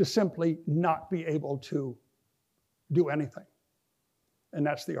to simply not be able to do anything. And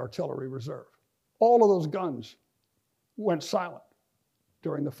that's the artillery reserve. All of those guns went silent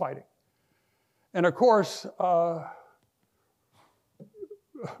during the fighting. And of course,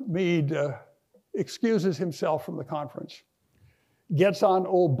 Meade excuses himself from the conference, gets on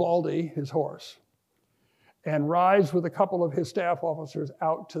old Baldy, his horse, and rides with a couple of his staff officers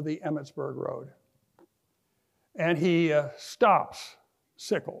out to the Emmitsburg Road. And he stops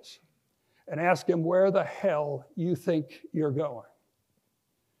Sickles and asks him where the hell you think you're going.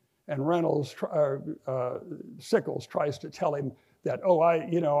 And Sickles tries to tell him that,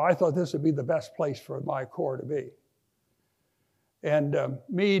 I thought this would be the best place for my corps to be. And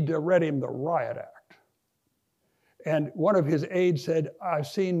Meade read him the riot act. And one of his aides said, I've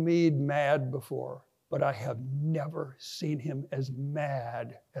seen Meade mad before, but I have never seen him as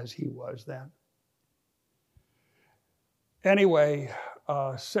mad as he was then. Anyway,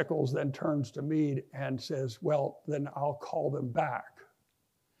 Sickles then turns to Meade and says, well, then I'll call them back.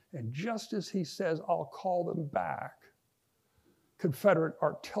 And just as he says, I'll call them back, Confederate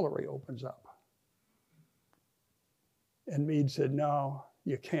artillery opens up. And Meade said, no,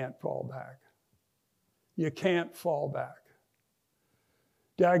 you can't fall back. You can't fall back.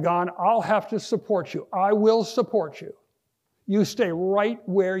 Daggone, I'll have to support you. I will support you. You stay right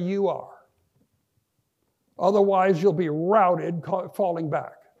where you are. Otherwise, you'll be routed falling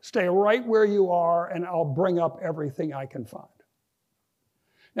back. Stay right where you are, and I'll bring up everything I can find.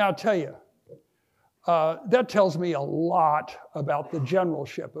 Now, I'll tell you, that tells me a lot about the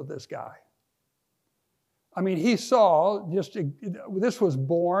generalship of this guy. I mean, he saw this was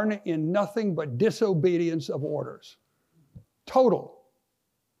born in nothing but disobedience of orders. Total.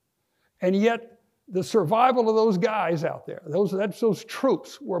 And yet, the survival of those guys out there, those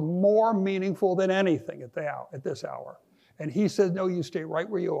troops were more meaningful than anything at this hour. And he said, no, you stay right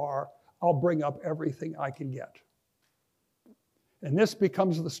where you are. I'll bring up everything I can get. And this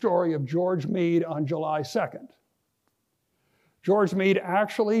becomes the story of George Meade on July 2nd. George Meade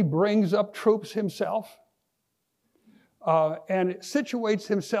actually brings up troops himself and situates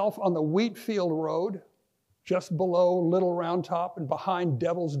himself on the Wheatfield Road, just below Little Round Top and behind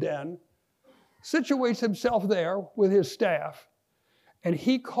Devil's Den, situates himself there with his staff, and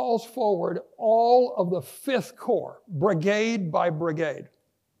he calls forward all of the 5th Corps, brigade by brigade.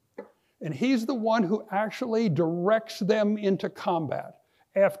 And he's the one who actually directs them into combat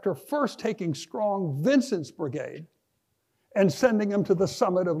after first taking strong Vincent's brigade and sending them to the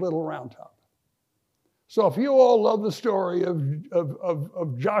summit of Little Round Top. So if you all love the story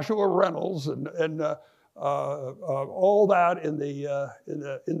of Joshua Reynolds and all that in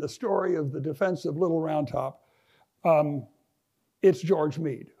the story of the defense of Little Round Top, it's George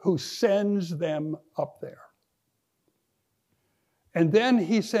Meade who sends them up there. And then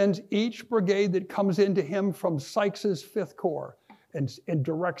he sends each brigade that comes into him from Sykes's 5th Corps and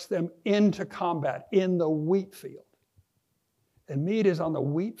directs them into combat in the wheat field. And Meade is on the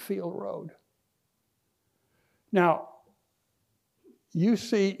wheat field road. Now, you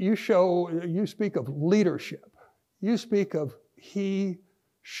speak of leadership. You speak of he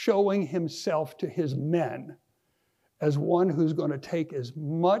showing himself to his men as one who's going to take as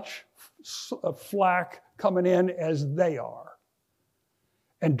much flack coming in as they are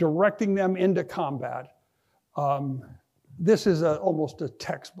and directing them into combat. This is almost a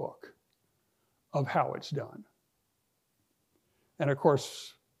textbook of how it's done. And of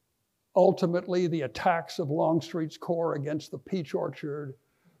course, ultimately, the attacks of Longstreet's Corps against the peach orchard,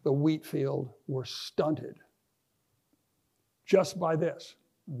 the wheat field, were stunted just by this.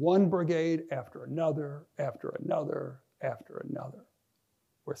 One brigade after another, after another, after another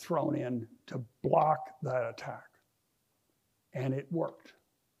were thrown in to block that attack. And it worked.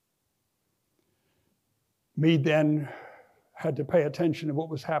 Meade then had to pay attention to what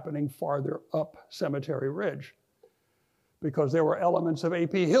was happening farther up Cemetery Ridge, because there were elements of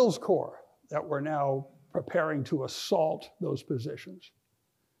A.P. Hill's Corps that were now preparing to assault those positions.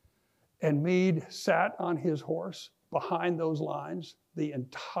 And Meade sat on his horse behind those lines the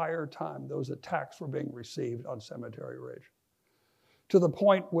entire time those attacks were being received on Cemetery Ridge, to the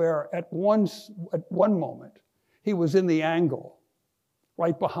point where at one moment he was in the angle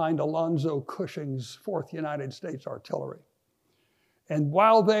right behind Alonzo Cushing's 4th United States Artillery. And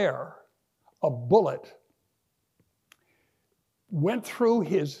while there, a bullet went through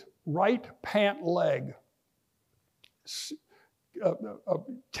his right pant leg,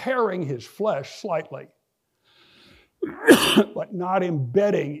 tearing his flesh slightly, but not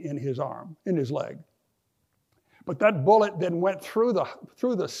embedding in his arm, in his leg. But that bullet then went through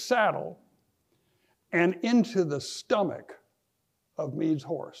the saddle and into the stomach of Meade's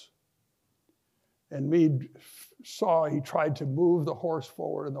horse. And Meade he tried to move the horse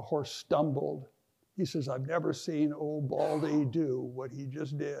forward, and the horse stumbled. He says, "I've never seen old Baldy do what he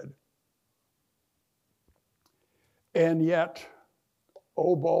just did." And yet,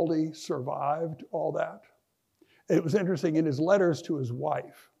 old Baldy survived all that. It was interesting, in his letters to his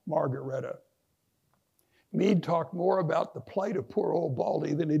wife, Margaretta, Meade talked more about the plight of poor old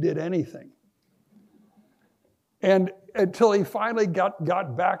Baldy than he did anything. And until he finally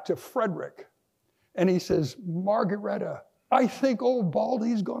got back to Frederick, and he says, "Margaretta, I think old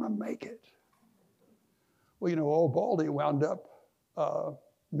Baldy's going to make it." Well, old Baldy wound up,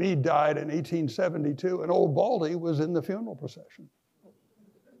 Meade died in 1872, and old Baldy was in the funeral procession.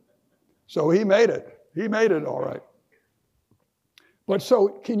 So he made it. He made it all right. But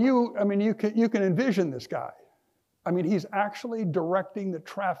so you can envision this guy. I mean, he's actually directing the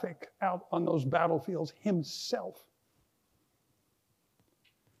traffic out on those battlefields himself.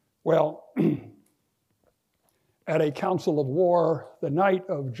 Well, at a council of war the night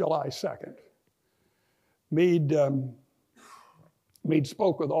of July 2nd, Meade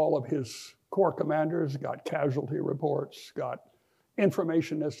spoke with all of his corps commanders, got casualty reports, got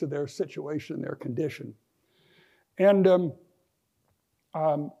information as to their situation, their condition, and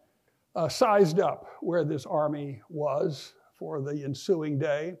sized up where this army was for the ensuing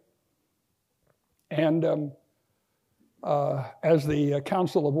day. And as the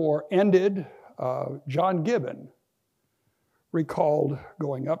Council of War ended, John Gibbon recalled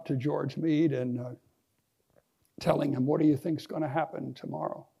going up to George Meade and telling him, "What do you think is going to happen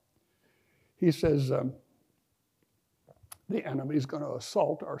tomorrow?" He says, "The enemy's going to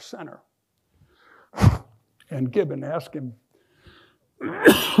assault our center." And Gibbon asked him,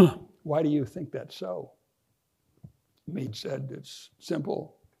 "Why do you think that's so?" Meade said, "It's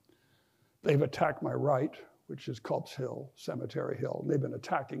simple. They've attacked my right, which is Culp's Hill, Cemetery Hill. They've been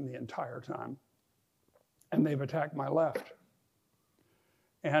attacking the entire time. And they've attacked my left.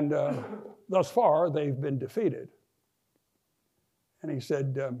 And thus far, they've been defeated." And he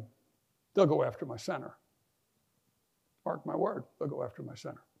said, "They'll go after my center. Mark my word, they'll go after my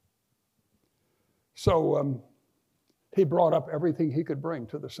center." So he brought up everything he could bring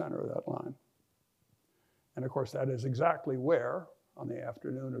to the center of that line. And of course, that is exactly where, on the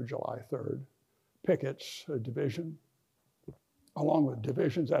afternoon of July 3rd, Pickett's division, along with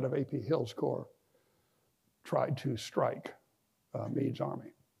divisions out of A.P. Hill's Corps, tried to strike Meade's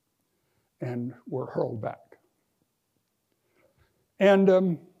army and were hurled back.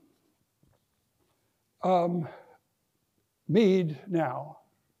 And Meade now,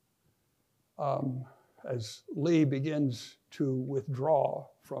 as Lee begins to withdraw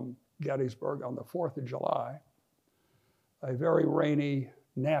from Gettysburg on the 4th of July, a very rainy,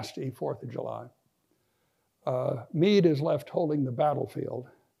 nasty 4th of July, Meade is left holding the battlefield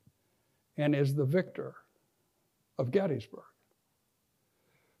and is the victor of Gettysburg.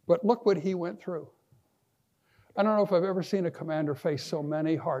 But look what he went through. I don't know if I've ever seen a commander face so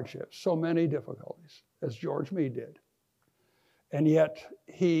many hardships, so many difficulties as George Meade did. And yet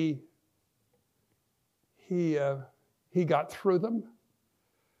he got through them.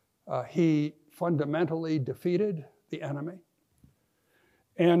 He fundamentally defeated the enemy.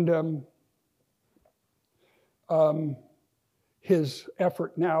 And his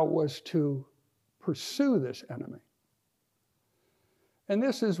effort now was to pursue this enemy. And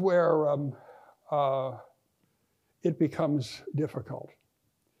this is where it becomes difficult.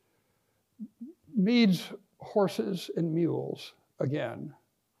 Meade's horses and mules, again,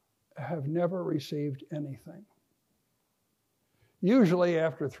 have never received anything. Usually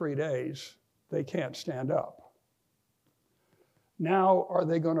after 3 days, they can't stand up. Now, are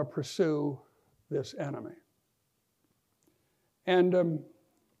they going to pursue this enemy? And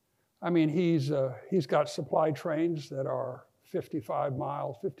he's got supply trains that are 55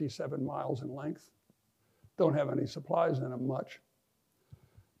 miles, 57 miles in length. Don't have any supplies in them much.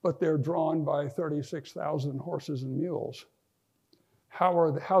 But they're drawn by 36,000 horses and mules.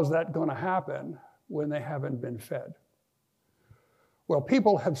 How's that going to happen when they haven't been fed? Well,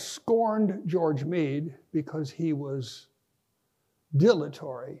 people have scorned George Meade because he was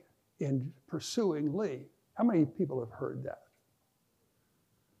dilatory in pursuing Lee. How many people have heard that?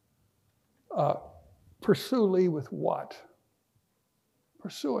 Pursue Lee with what?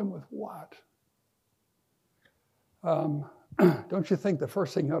 Pursue him with what? Don't you think the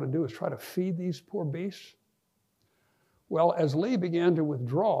first thing you ought to do is try to feed these poor beasts? Well, as Lee began to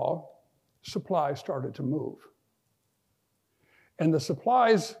withdraw, supplies started to move. And the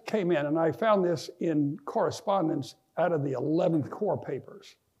supplies came in, and I found this in correspondence out of the 11th Corps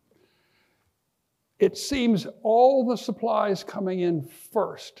papers. It seems all the supplies coming in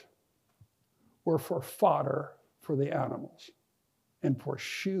first were for fodder for the animals and for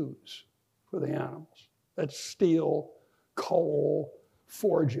shoes for the animals. That's steel, coal,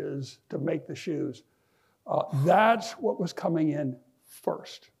 forges to make the shoes. That's what was coming in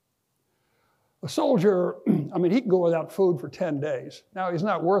first. A soldier, he can go without food for 10 days. Now, he's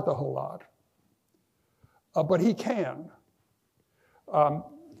not worth a whole lot, but he can.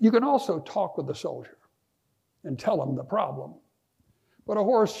 You can also talk with the soldier and tell him the problem. But a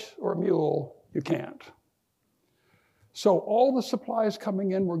horse or a mule, you can't. So all the supplies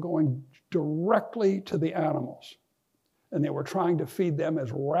coming in were going directly to the animals. And they were trying to feed them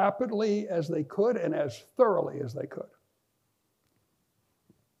as rapidly as they could and as thoroughly as they could.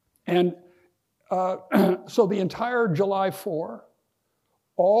 And so the entire July 4,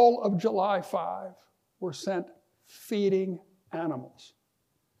 all of July 5 were sent feeding animals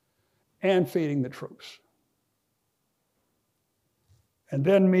and feeding the troops. And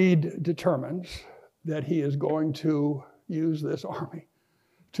then Meade determines that he is going to use this army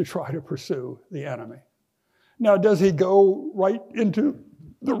to try to pursue the enemy. Now, does he go right into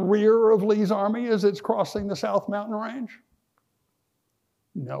the rear of Lee's army as it's crossing the South Mountain Range?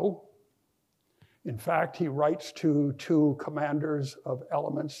 No. In fact, he writes to two commanders of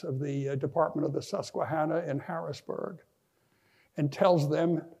elements of the Department of the Susquehanna in Harrisburg and tells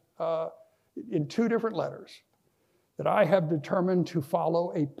them in two different letters that I have determined to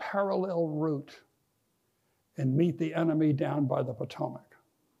follow a parallel route and meet the enemy down by the Potomac.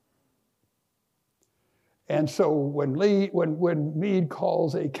 And so when Meade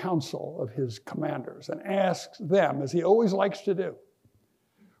calls a council of his commanders and asks them, as he always likes to do,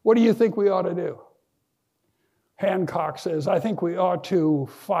 what do you think we ought to do? Hancock says, I think we ought to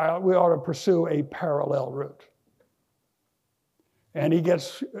pursue a parallel route. And he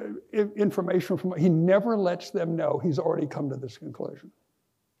gets information from, he never lets them know he's already come to this conclusion.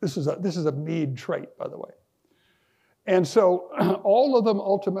 This is a Meade trait, by the way. And so all of them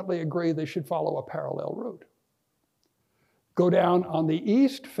ultimately agree they should follow a parallel route. Go down on the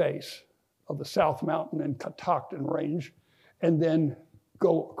east face of the South Mountain and Catoctin Range, and then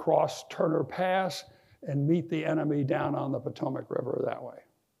go across Turner Pass and meet the enemy down on the Potomac River that way.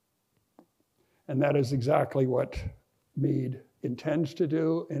 And that is exactly what Meade intends to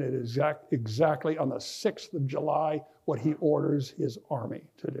do, and it is exactly on the 6th of July what he orders his army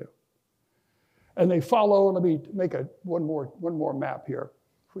to do. And they follow, let me make one more map here,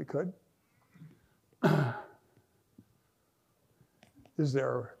 if we could. Is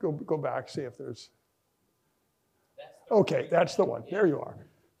there, go back, see if there's, okay, that's the one, there you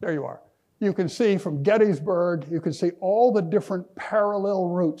are. You can see from Gettysburg, you can see all the different parallel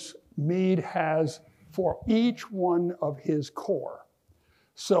routes Meade has for each one of his corps,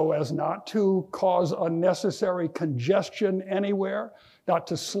 so as not to cause unnecessary congestion anywhere, not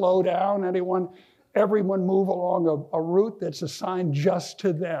to slow down anyone. everyone move along a route that's assigned just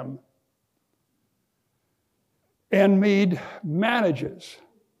to them. And Meade manages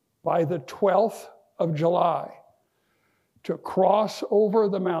by the 12th of July to cross over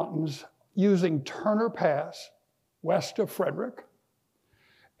the mountains using Turner Pass west of Frederick,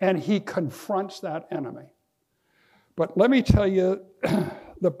 and he confronts that enemy. But let me tell you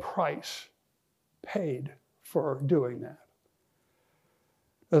the price paid for doing that.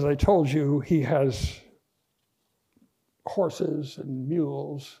 As I told you, he has horses and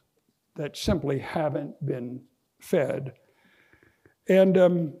mules that simply haven't been fed.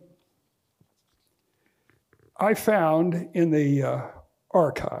 And I found in the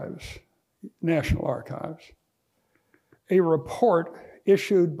archives, National Archives, a report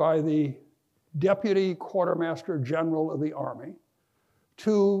issued by the Deputy Quartermaster General of the Army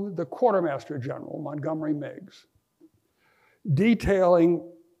to the Quartermaster General, Montgomery Meigs, detailing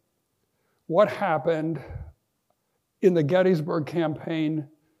what happened in the Gettysburg campaign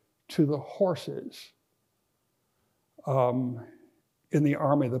to the horses in the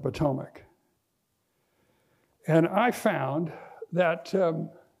Army of the Potomac. And I found that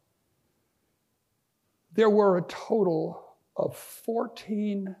there were a total of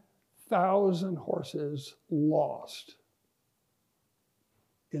 14,000 horses lost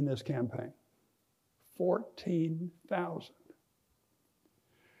in this campaign. 14,000.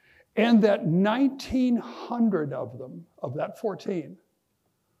 And that 1,900 of them, of that 14,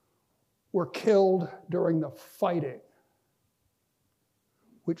 were killed during the fighting,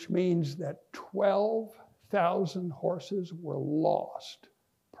 which means that 12,000 horses were lost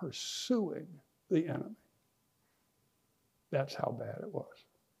pursuing the enemy. That's how bad it was.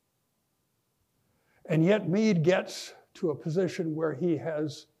 And yet Meade gets to a position where he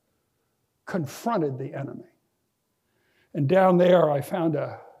has confronted the enemy. And down there I found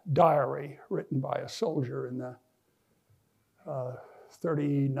a diary written by a soldier in the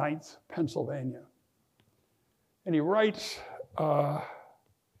 39th Pennsylvania. And he writes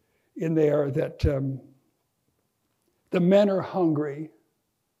in there that the men are hungry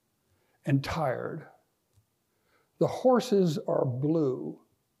and tired. The horses are blue.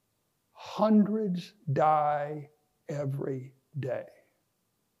 Hundreds die every day.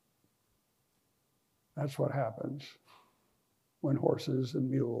 That's what happens when horses and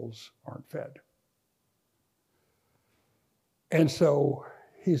mules aren't fed. And so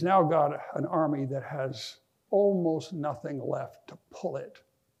he's now got an army that has almost nothing left to pull it.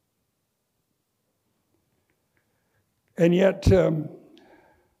 And yet,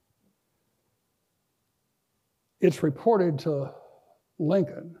 it's reported to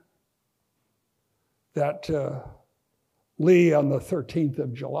Lincoln that Lee on the 13th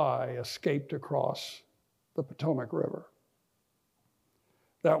of July escaped across the Potomac River.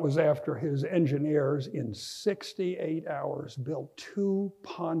 That was after his engineers in 68 hours built 2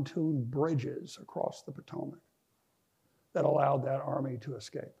 pontoon bridges across the Potomac that allowed that army to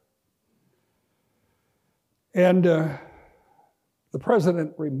escape. And the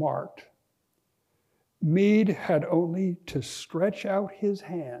president remarked, Meade had only to stretch out his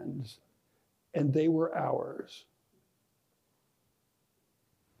hands and they were ours.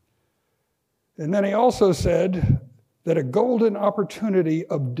 And then he also said that a golden opportunity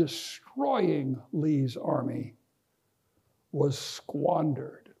of destroying Lee's army was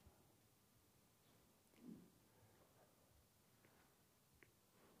squandered.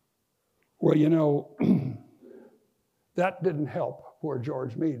 Well, you know, that didn't help poor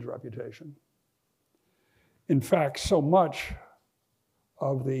George Meade's reputation. In fact, so much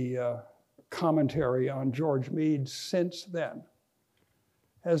of the commentary on George Meade since then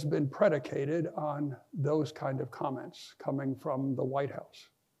has been predicated on those kind of comments coming from the White House.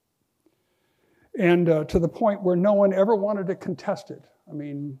 And to the point where no one ever wanted to contest it. I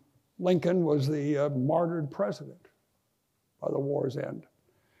mean, Lincoln was the martyred president by the war's end.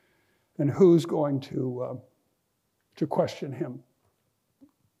 And who's going to question him?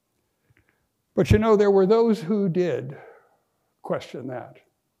 But you know, there were those who did question that.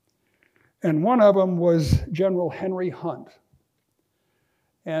 And one of them was General Henry Hunt.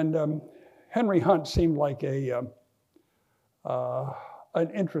 And Henry Hunt seemed like an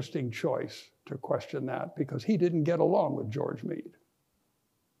interesting choice to question that because he didn't get along with George Meade.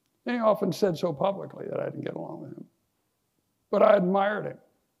 And he often said so publicly that I didn't get along with him. But I admired him.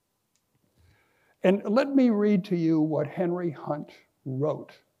 And let me read to you what Henry Hunt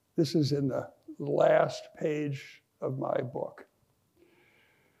wrote. This is in the last page of my book.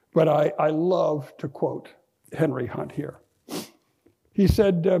 But I love to quote Henry Hunt here. He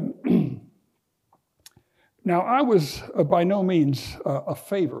said, Now, I was by no means a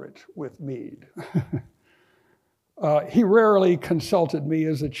favorite with Meade. He rarely consulted me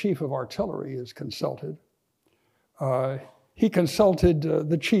as the chief of artillery is consulted. He consulted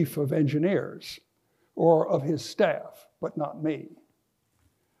the chief of engineers or of his staff, but not me.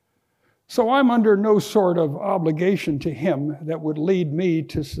 So I'm under no sort of obligation to him that would lead me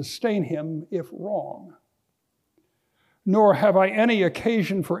to sustain him if wrong. Nor have I any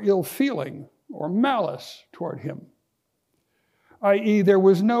occasion for ill feeling or malice toward him, i.e., there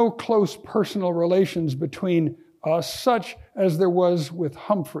was no close personal relations between us such as there was with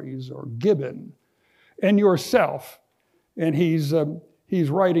Humphreys or Gibbon and yourself. And he's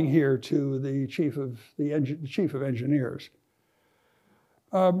writing here to the chief of engineers.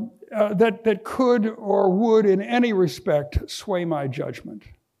 That could or would in any respect sway my judgment.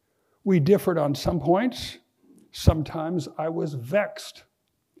 We differed on some points. Sometimes I was vexed.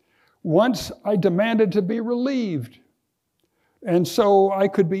 Once I demanded to be relieved, and so I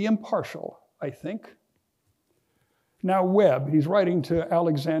could be impartial, I think. Now Webb, he's writing to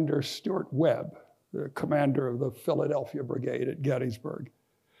Alexander Stuart Webb, the commander of the Philadelphia Brigade at Gettysburg.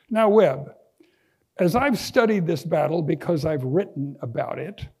 Now Webb, as I've studied this battle because I've written about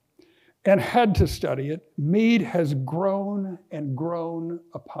it and had to study it, Meade has grown and grown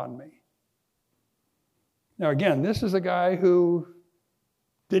upon me. Now again, this is a guy who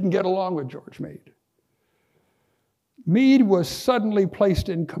didn't get along with George Meade. Meade was suddenly placed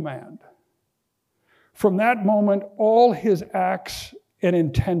in command. From that moment, all his acts and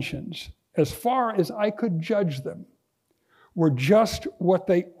intentions, as far as I could judge them, were just what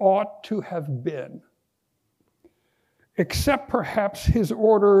they ought to have been. Except perhaps his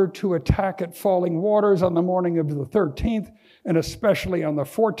order to attack at Falling Waters on the morning of the 13th, and especially on the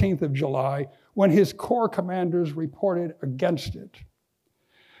 14th of July, when his corps commanders reported against it.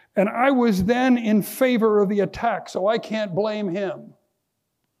 And I was then in favor of the attack, so I can't blame him.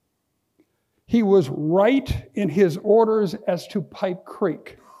 He was right in his orders as to Pipe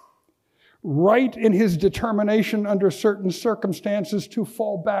Creek, right in his determination under certain circumstances to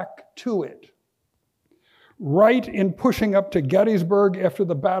fall back to it, right in pushing up to Gettysburg after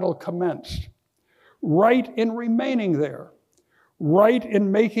the battle commenced, right in remaining there, right in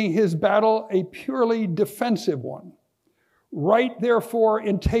making his battle a purely defensive one, right, therefore,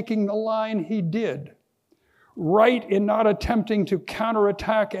 in taking the line he did, right in not attempting to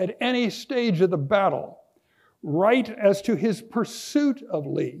counterattack at any stage of the battle, right as to his pursuit of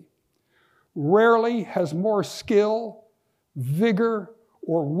Lee. Rarely has more skill, vigor,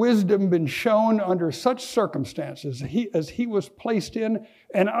 or wisdom been shown under such circumstances as he was placed in,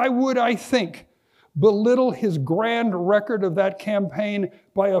 and I think, belittle his grand record of that campaign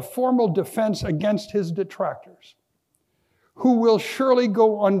by a formal defense against his detractors, who will surely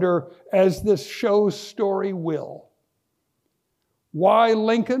go under as this show's story will. Why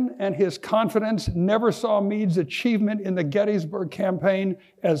Lincoln and his confidence never saw Meade's achievement in the Gettysburg campaign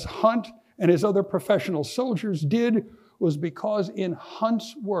as Hunt and his other professional soldiers did was because, in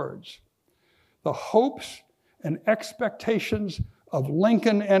Hunt's words, the hopes and expectations of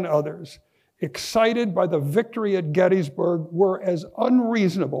Lincoln and others excited by the victory at Gettysburg were as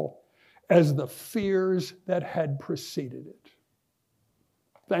unreasonable as the fears that had preceded it.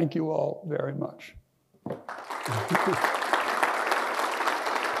 Thank you all very much.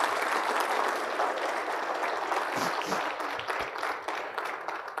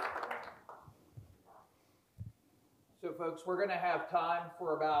 So folks, we're going to have time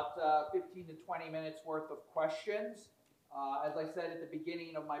for about 15 to 20 minutes worth of questions. As I said at the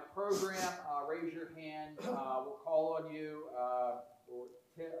beginning of my program, raise your hand. We'll call on you. Or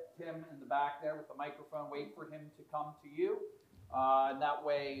Tim in the back there with the microphone, wait for him to come to you. And that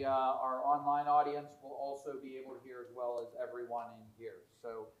way our online audience will also be able to hear as well as everyone in here.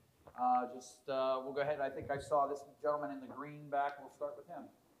 So we'll go ahead. I think I saw this gentleman in the green back. We'll start with him.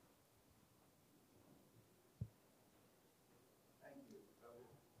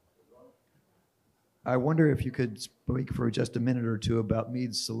 I wonder if you could speak for just a minute or two about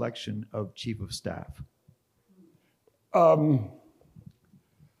Meade's selection of chief of staff.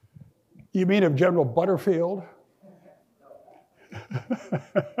 You mean of General Butterfield?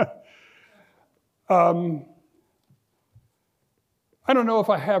 I don't know if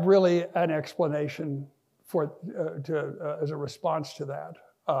I have really an explanation for as a response to that.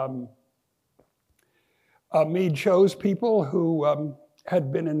 Meade chose people who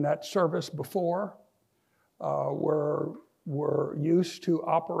had been in that service before, were used to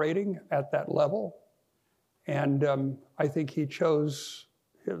operating at that level, and I think he chose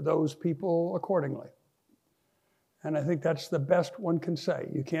those people accordingly. And I think that's the best one can say.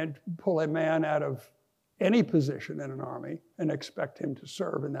 You can't pull a man out of any position in an army and expect him to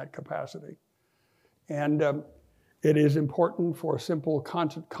serve in that capacity. And it is important for simple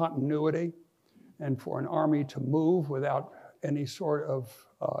continuity and for an army to move without any sort of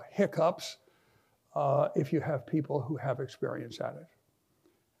hiccups if you have people who have experience at it.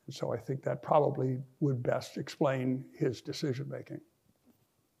 And so I think that probably would best explain his decision-making.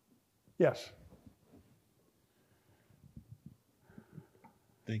 Yes?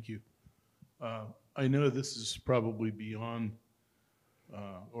 Thank you. I know this is probably beyond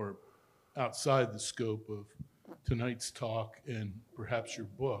or outside the scope of tonight's talk and perhaps your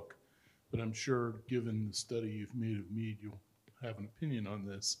book, but I'm sure given the study you've made of Meade, you'll have an opinion on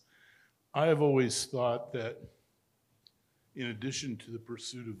this. I have always thought that in addition to the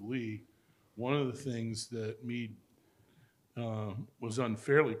pursuit of Lee, one of the things that Meade was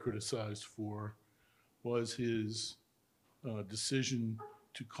unfairly criticized for was his decision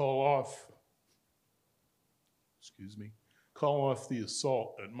to call off the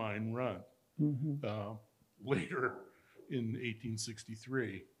assault at Mine Run later in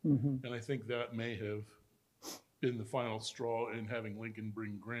 1863. And I think that may have been the final straw in having Lincoln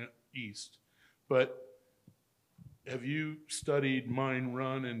bring Grant east. But have you studied Mine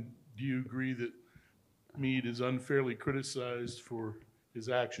Run, and do you agree that Meade is unfairly criticized for his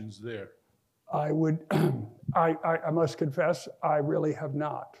actions there? I would, I must confess, I really have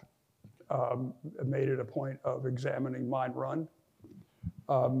not made it a point of examining Mine Run.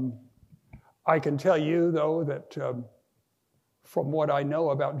 I can tell you, though, that from what I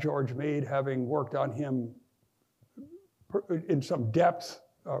know about George Meade, having worked on him in some depth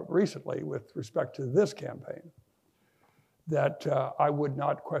recently with respect to this campaign, that I would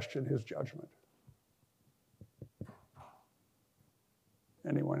not question his judgment.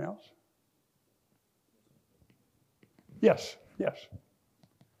 Anyone else? Yes, yes.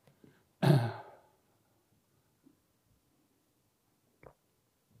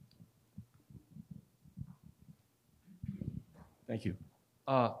 Thank you.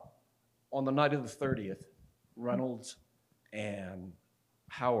 On the night of the 30th, Reynolds and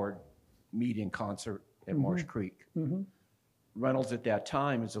Howard meet in concert at Marsh Creek. Reynolds at that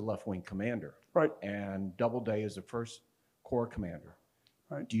time is a left-wing commander. Right. And Doubleday is the first Corps commander.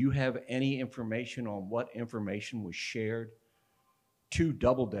 Right. Do you have any information on what information was shared to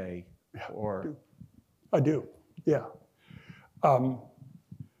Doubleday? Or I do, yeah.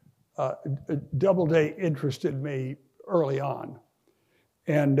 Doubleday interested me early on.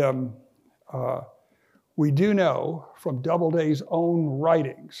 And we do know from Doubleday's own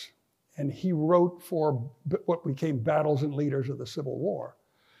writings, and he wrote for what became Battles and Leaders of the Civil War.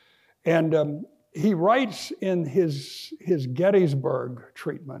 And he writes in his Gettysburg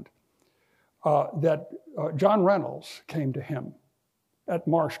treatment that John Reynolds came to him at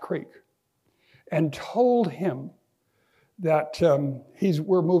Marsh Creek and told him that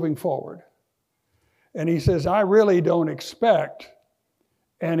we're moving forward. And he says, I really don't expect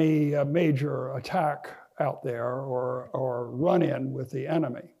any major attack out there or run-in with the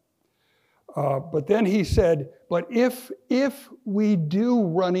enemy. But then he said, but if we do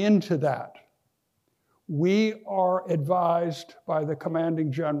run into that, we are advised by the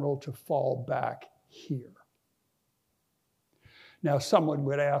commanding general to fall back here. Now, someone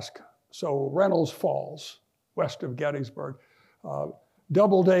would ask, so Reynolds falls west of Gettysburg.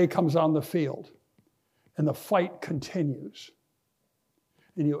 Doubleday comes on the field, and the fight continues.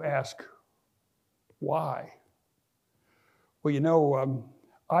 And you ask, why? Well, you know,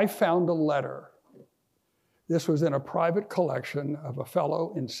 I found a letter. This was in a private collection of a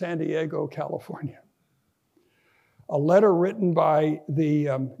fellow in San Diego, California. A letter written by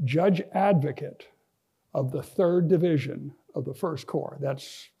the judge advocate of the 3rd Division of the 1st Corps.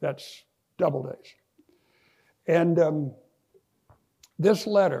 That's Doubleday's. And this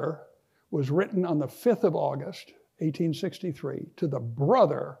letter was written on the 5th of August, 1863, to the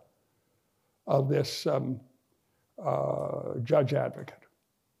brother of this judge advocate,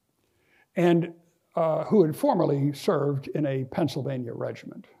 and who had formerly served in a Pennsylvania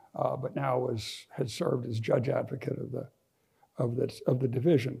regiment, but now had served as judge advocate of the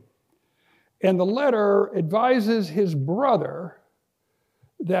division. And the letter advises his brother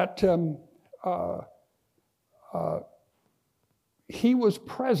that he was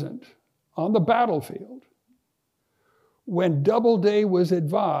present on the battlefield when Doubleday was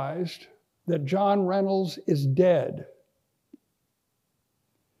advised that John Reynolds is dead.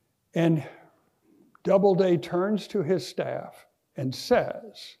 And Doubleday turns to his staff and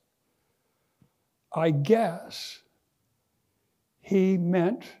says, I guess he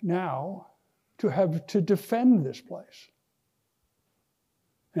meant now to have to defend this place.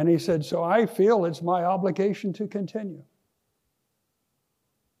 And he said, so I feel it's my obligation to continue.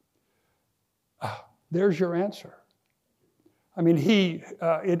 There's your answer. I mean,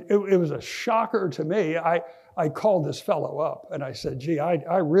 it was a shocker to me. I called this fellow up and I said, gee,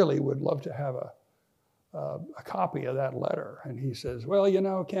 I really would love to have a copy of that letter. And he says, well, you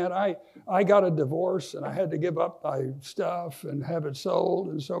know, Kent, I got a divorce and I had to give up my stuff and have it sold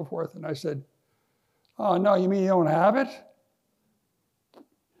and so forth. And I said, oh, no, you mean you don't have it?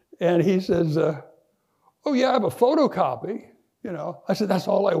 And he says, oh, yeah, I have a photocopy. You know, I said, that's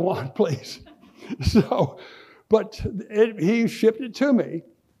all I want, please. So, but he shipped it to me,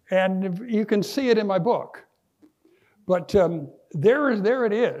 and you can see it in my book. But there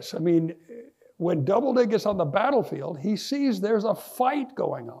it is. I mean, when Doubleday gets on the battlefield, he sees there's a fight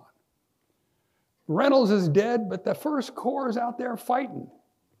going on. Reynolds is dead, but the First Corps is out there fighting.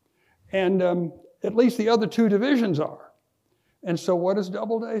 And at least the other two divisions are. And so what does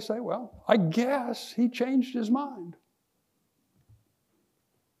Doubleday say? Well, I guess he changed his mind.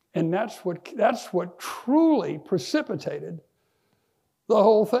 And that's what truly precipitated the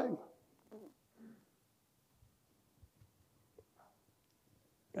whole thing.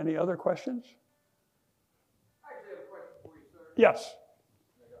 Any other questions? I actually have a question for you, sir. Yes.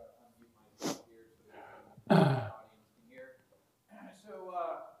 So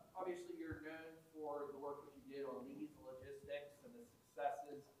obviously you're known for the work that you did on Lee's logistics and the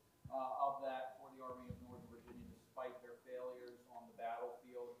successes of that for the Army of Northern Virginia despite their failures on the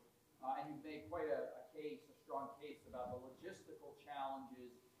battlefield. And you've made quite a strong case about the logistical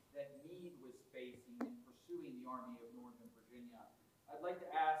challenges that Meade was facing in pursuing the Army of Northern Virginia. I'd like to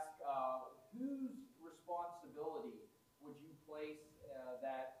ask, whose responsibility would you place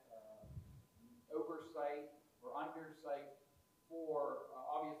that oversight or undersight for?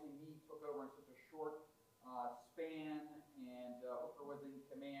 Obviously, Meade took over in such a short span, and Hooker was in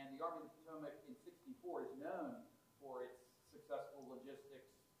command. The Army of the Potomac in '64 is known for its successful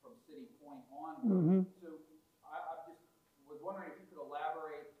logistics from City Point onward. Mm-hmm. So I just was wondering if you could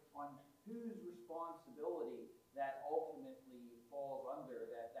elaborate on whose responsibility that ultimately falls under,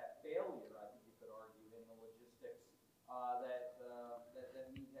 that failure, I think you could argue, in the logistics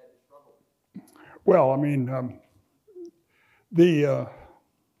that Meade had to struggle with. Well, I mean, the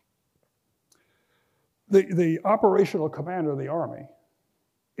operational commander of the Army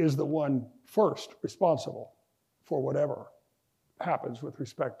is the one first responsible for whatever happens with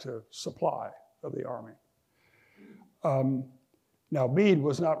respect to supply of the Army. Now, Meade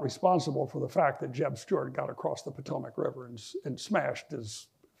was not responsible for the fact that Jeb Stuart got across the Potomac River and smashed his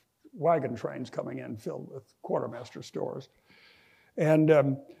wagon trains coming in filled with quartermaster stores. And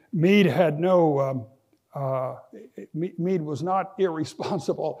Meade had Meade was not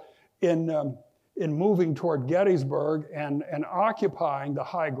irresponsible in moving toward Gettysburg and occupying the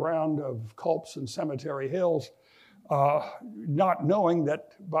high ground of Culp's and Cemetery Hills, not knowing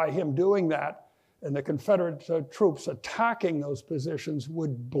that by him doing that and the Confederate troops attacking those positions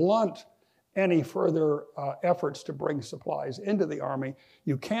would blunt any further efforts to bring supplies into the Army.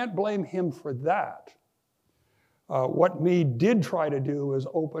 You can't blame him for that. What Meade did try to do is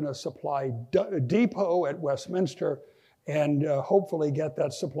open a supply depot at Westminster and hopefully get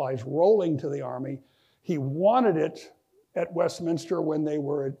that supplies rolling to the Army. He wanted it at Westminster when they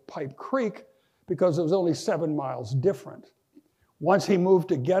were at Pipe Creek because it was only 7 miles different. Once he moved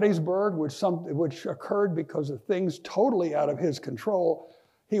to Gettysburg, which occurred because of things totally out of his control,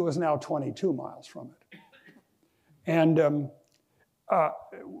 he was now 22 miles from it. And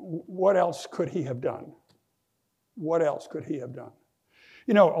what else could he have done? What else could he have done?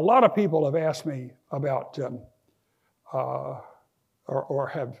 You know, a lot of people have asked me about, or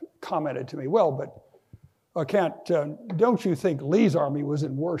have commented to me, well, but Kent, don't you think Lee's army was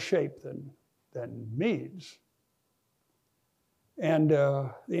in worse shape than Meade's? And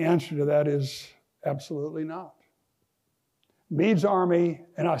the answer to that is absolutely not. Meade's army,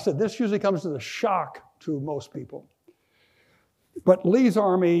 and I said this usually comes as a shock to most people, but Lee's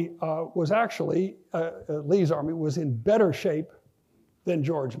army was actually, Lee's army was in better shape than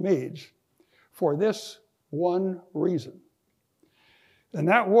George Meade's for this one reason. And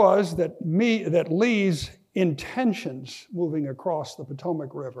that was that Lee's intentions moving across the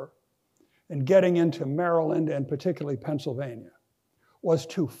Potomac River and getting into Maryland and particularly Pennsylvania was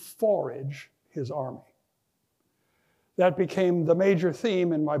to forage his army. That became the major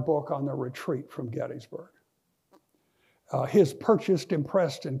theme in my book on the retreat from Gettysburg. His purchased,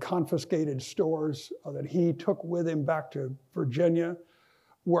 impressed, and confiscated stores that he took with him back to Virginia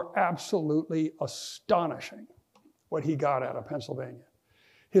were absolutely astonishing, what he got out of Pennsylvania.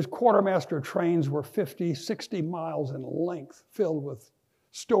 His quartermaster trains were 50, 60 miles in length, filled with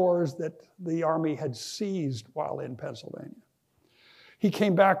stores that the Army had seized while in Pennsylvania. He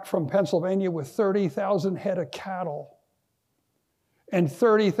came back from Pennsylvania with 30,000 head of cattle and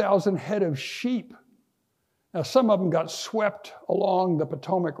 30,000 head of sheep. Now, some of them got swept along the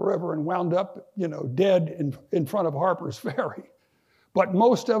Potomac River and wound up, dead in front of Harper's Ferry. But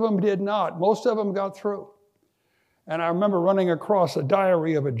most of them did not. Most of them got through. And I remember running across a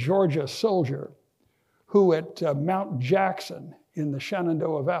diary of a Georgia soldier who at Mount Jackson in the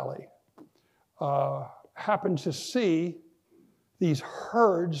Shenandoah Valley happened to see these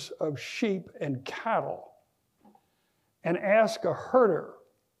herds of sheep and cattle and ask a herder,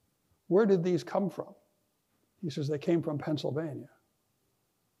 where did these come from? He says, they came from Pennsylvania.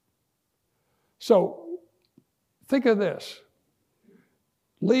 So think of this.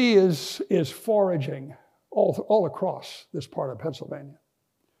 Lee is foraging all across this part of Pennsylvania.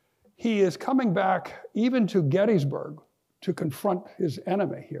 He is coming back even to Gettysburg to confront his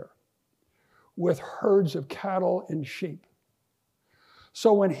enemy here with herds of cattle and sheep.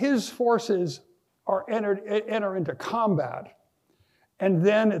 So when his forces enter into combat, and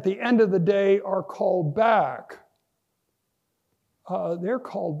then at the end of the day are called back, they're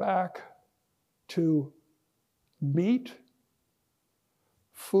called back to meat,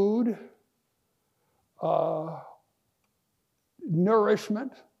 food,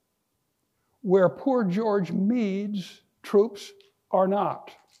 nourishment, where poor George Meade's troops are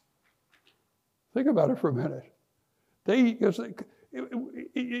not. Think about it for a minute. We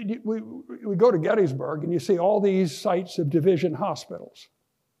go to Gettysburg and you see all these sites of division hospitals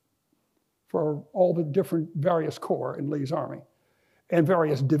for all the different various corps in Lee's army and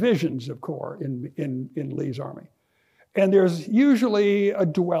various divisions of corps in Lee's army. And there's usually a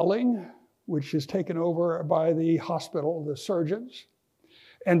dwelling which is taken over by the hospital, the surgeons.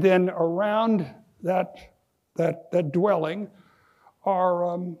 And then around that dwelling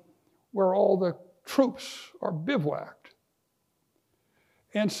are where all the troops are bivouacked.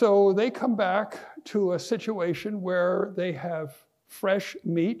 And so they come back to a situation where they have fresh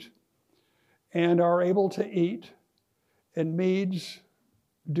meat and are able to eat, and Meade's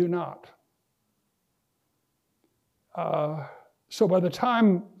do not. So by the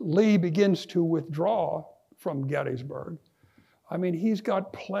time Lee begins to withdraw from Gettysburg, he's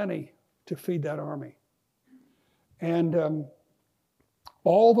got plenty to feed that army. And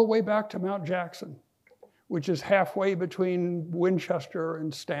all the way back to Mount Jackson, which is halfway between Winchester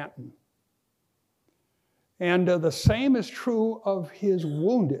and Stanton. And the same is true of his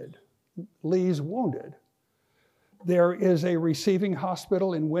wounded, Lee's wounded. There is a receiving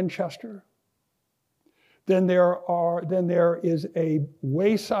hospital in Winchester. Then there is a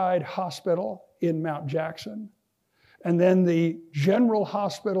wayside hospital in Mount Jackson. And then the general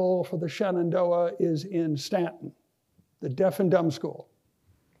hospital for the Shenandoah is in Stanton, the deaf and dumb school.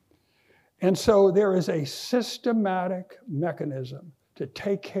 And so there is a systematic mechanism to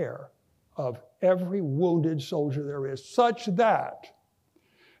take care of every wounded soldier there is, such that,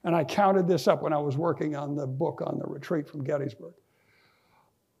 and I counted this up when I was working on the book on the retreat from Gettysburg,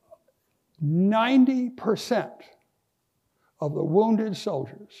 90% of the wounded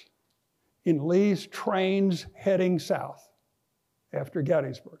soldiers in Lee's trains heading south after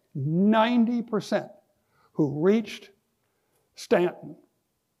Gettysburg, 90% who reached Stanton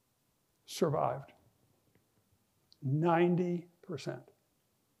survived. 90%.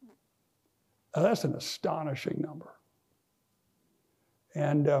 Now, that's an astonishing number.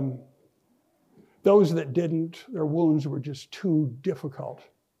 And those that didn't, their wounds were just too difficult.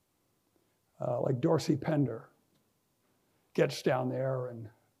 Like Dorsey Pender gets down there and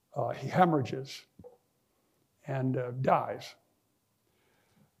he hemorrhages and dies.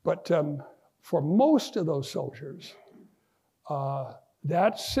 But for most of those soldiers,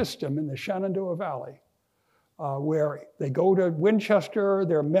 that system in the Shenandoah Valley, where they go to Winchester,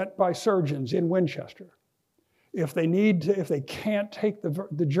 they're met by surgeons in Winchester. If they can't take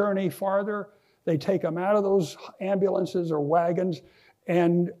the journey farther, they take them out of those ambulances or wagons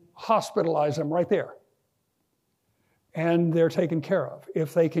and hospitalize them right there. And they're taken care of.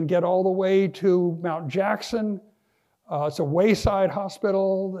 If they can get all the way to Mount Jackson, it's a wayside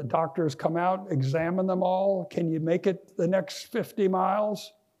hospital. The doctors come out, examine them all. Can you make it the next 50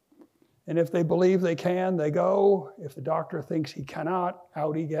 miles? And if they believe they can, they go. If the doctor thinks he cannot,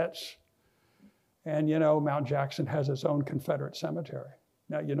 out he gets. And Mount Jackson has its own Confederate cemetery.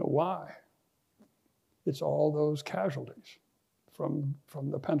 Now, you know why? It's all those casualties from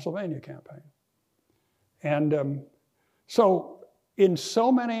the Pennsylvania campaign. And so in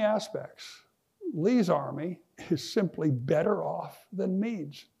so many aspects, Lee's army is simply better off than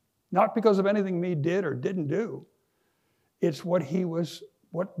Meade's. Not because of anything Meade did or didn't do. It's what he was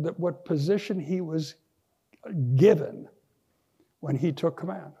what position he was given when he took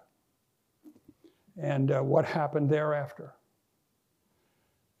command, and what happened thereafter.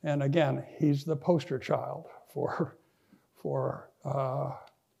 And again, he's the poster child for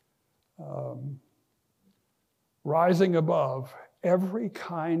rising above every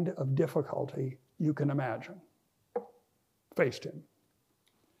kind of difficulty you can imagine faced him.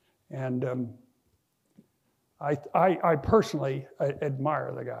 And I personally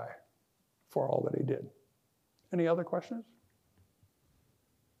admire the guy for all that he did. Any other questions?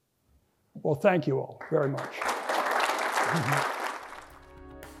 Well, thank you all very much.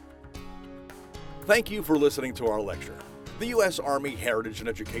 Thank you for listening to our lecture. The U.S. Army Heritage and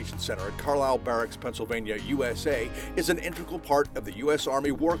Education Center at Carlisle Barracks, Pennsylvania, USA is an integral part of the U.S.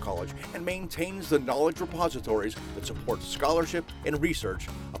 Army War College and maintains the knowledge repositories that support scholarship and research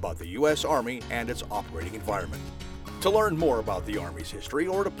about the U.S. Army and its operating environment. To learn more about the Army's history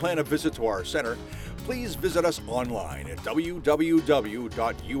or to plan a visit to our center, please visit us online at www.usahec.org.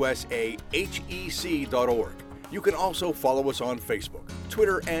 You can also follow us on Facebook,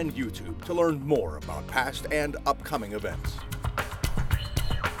 Twitter, and YouTube to learn more about past and upcoming events.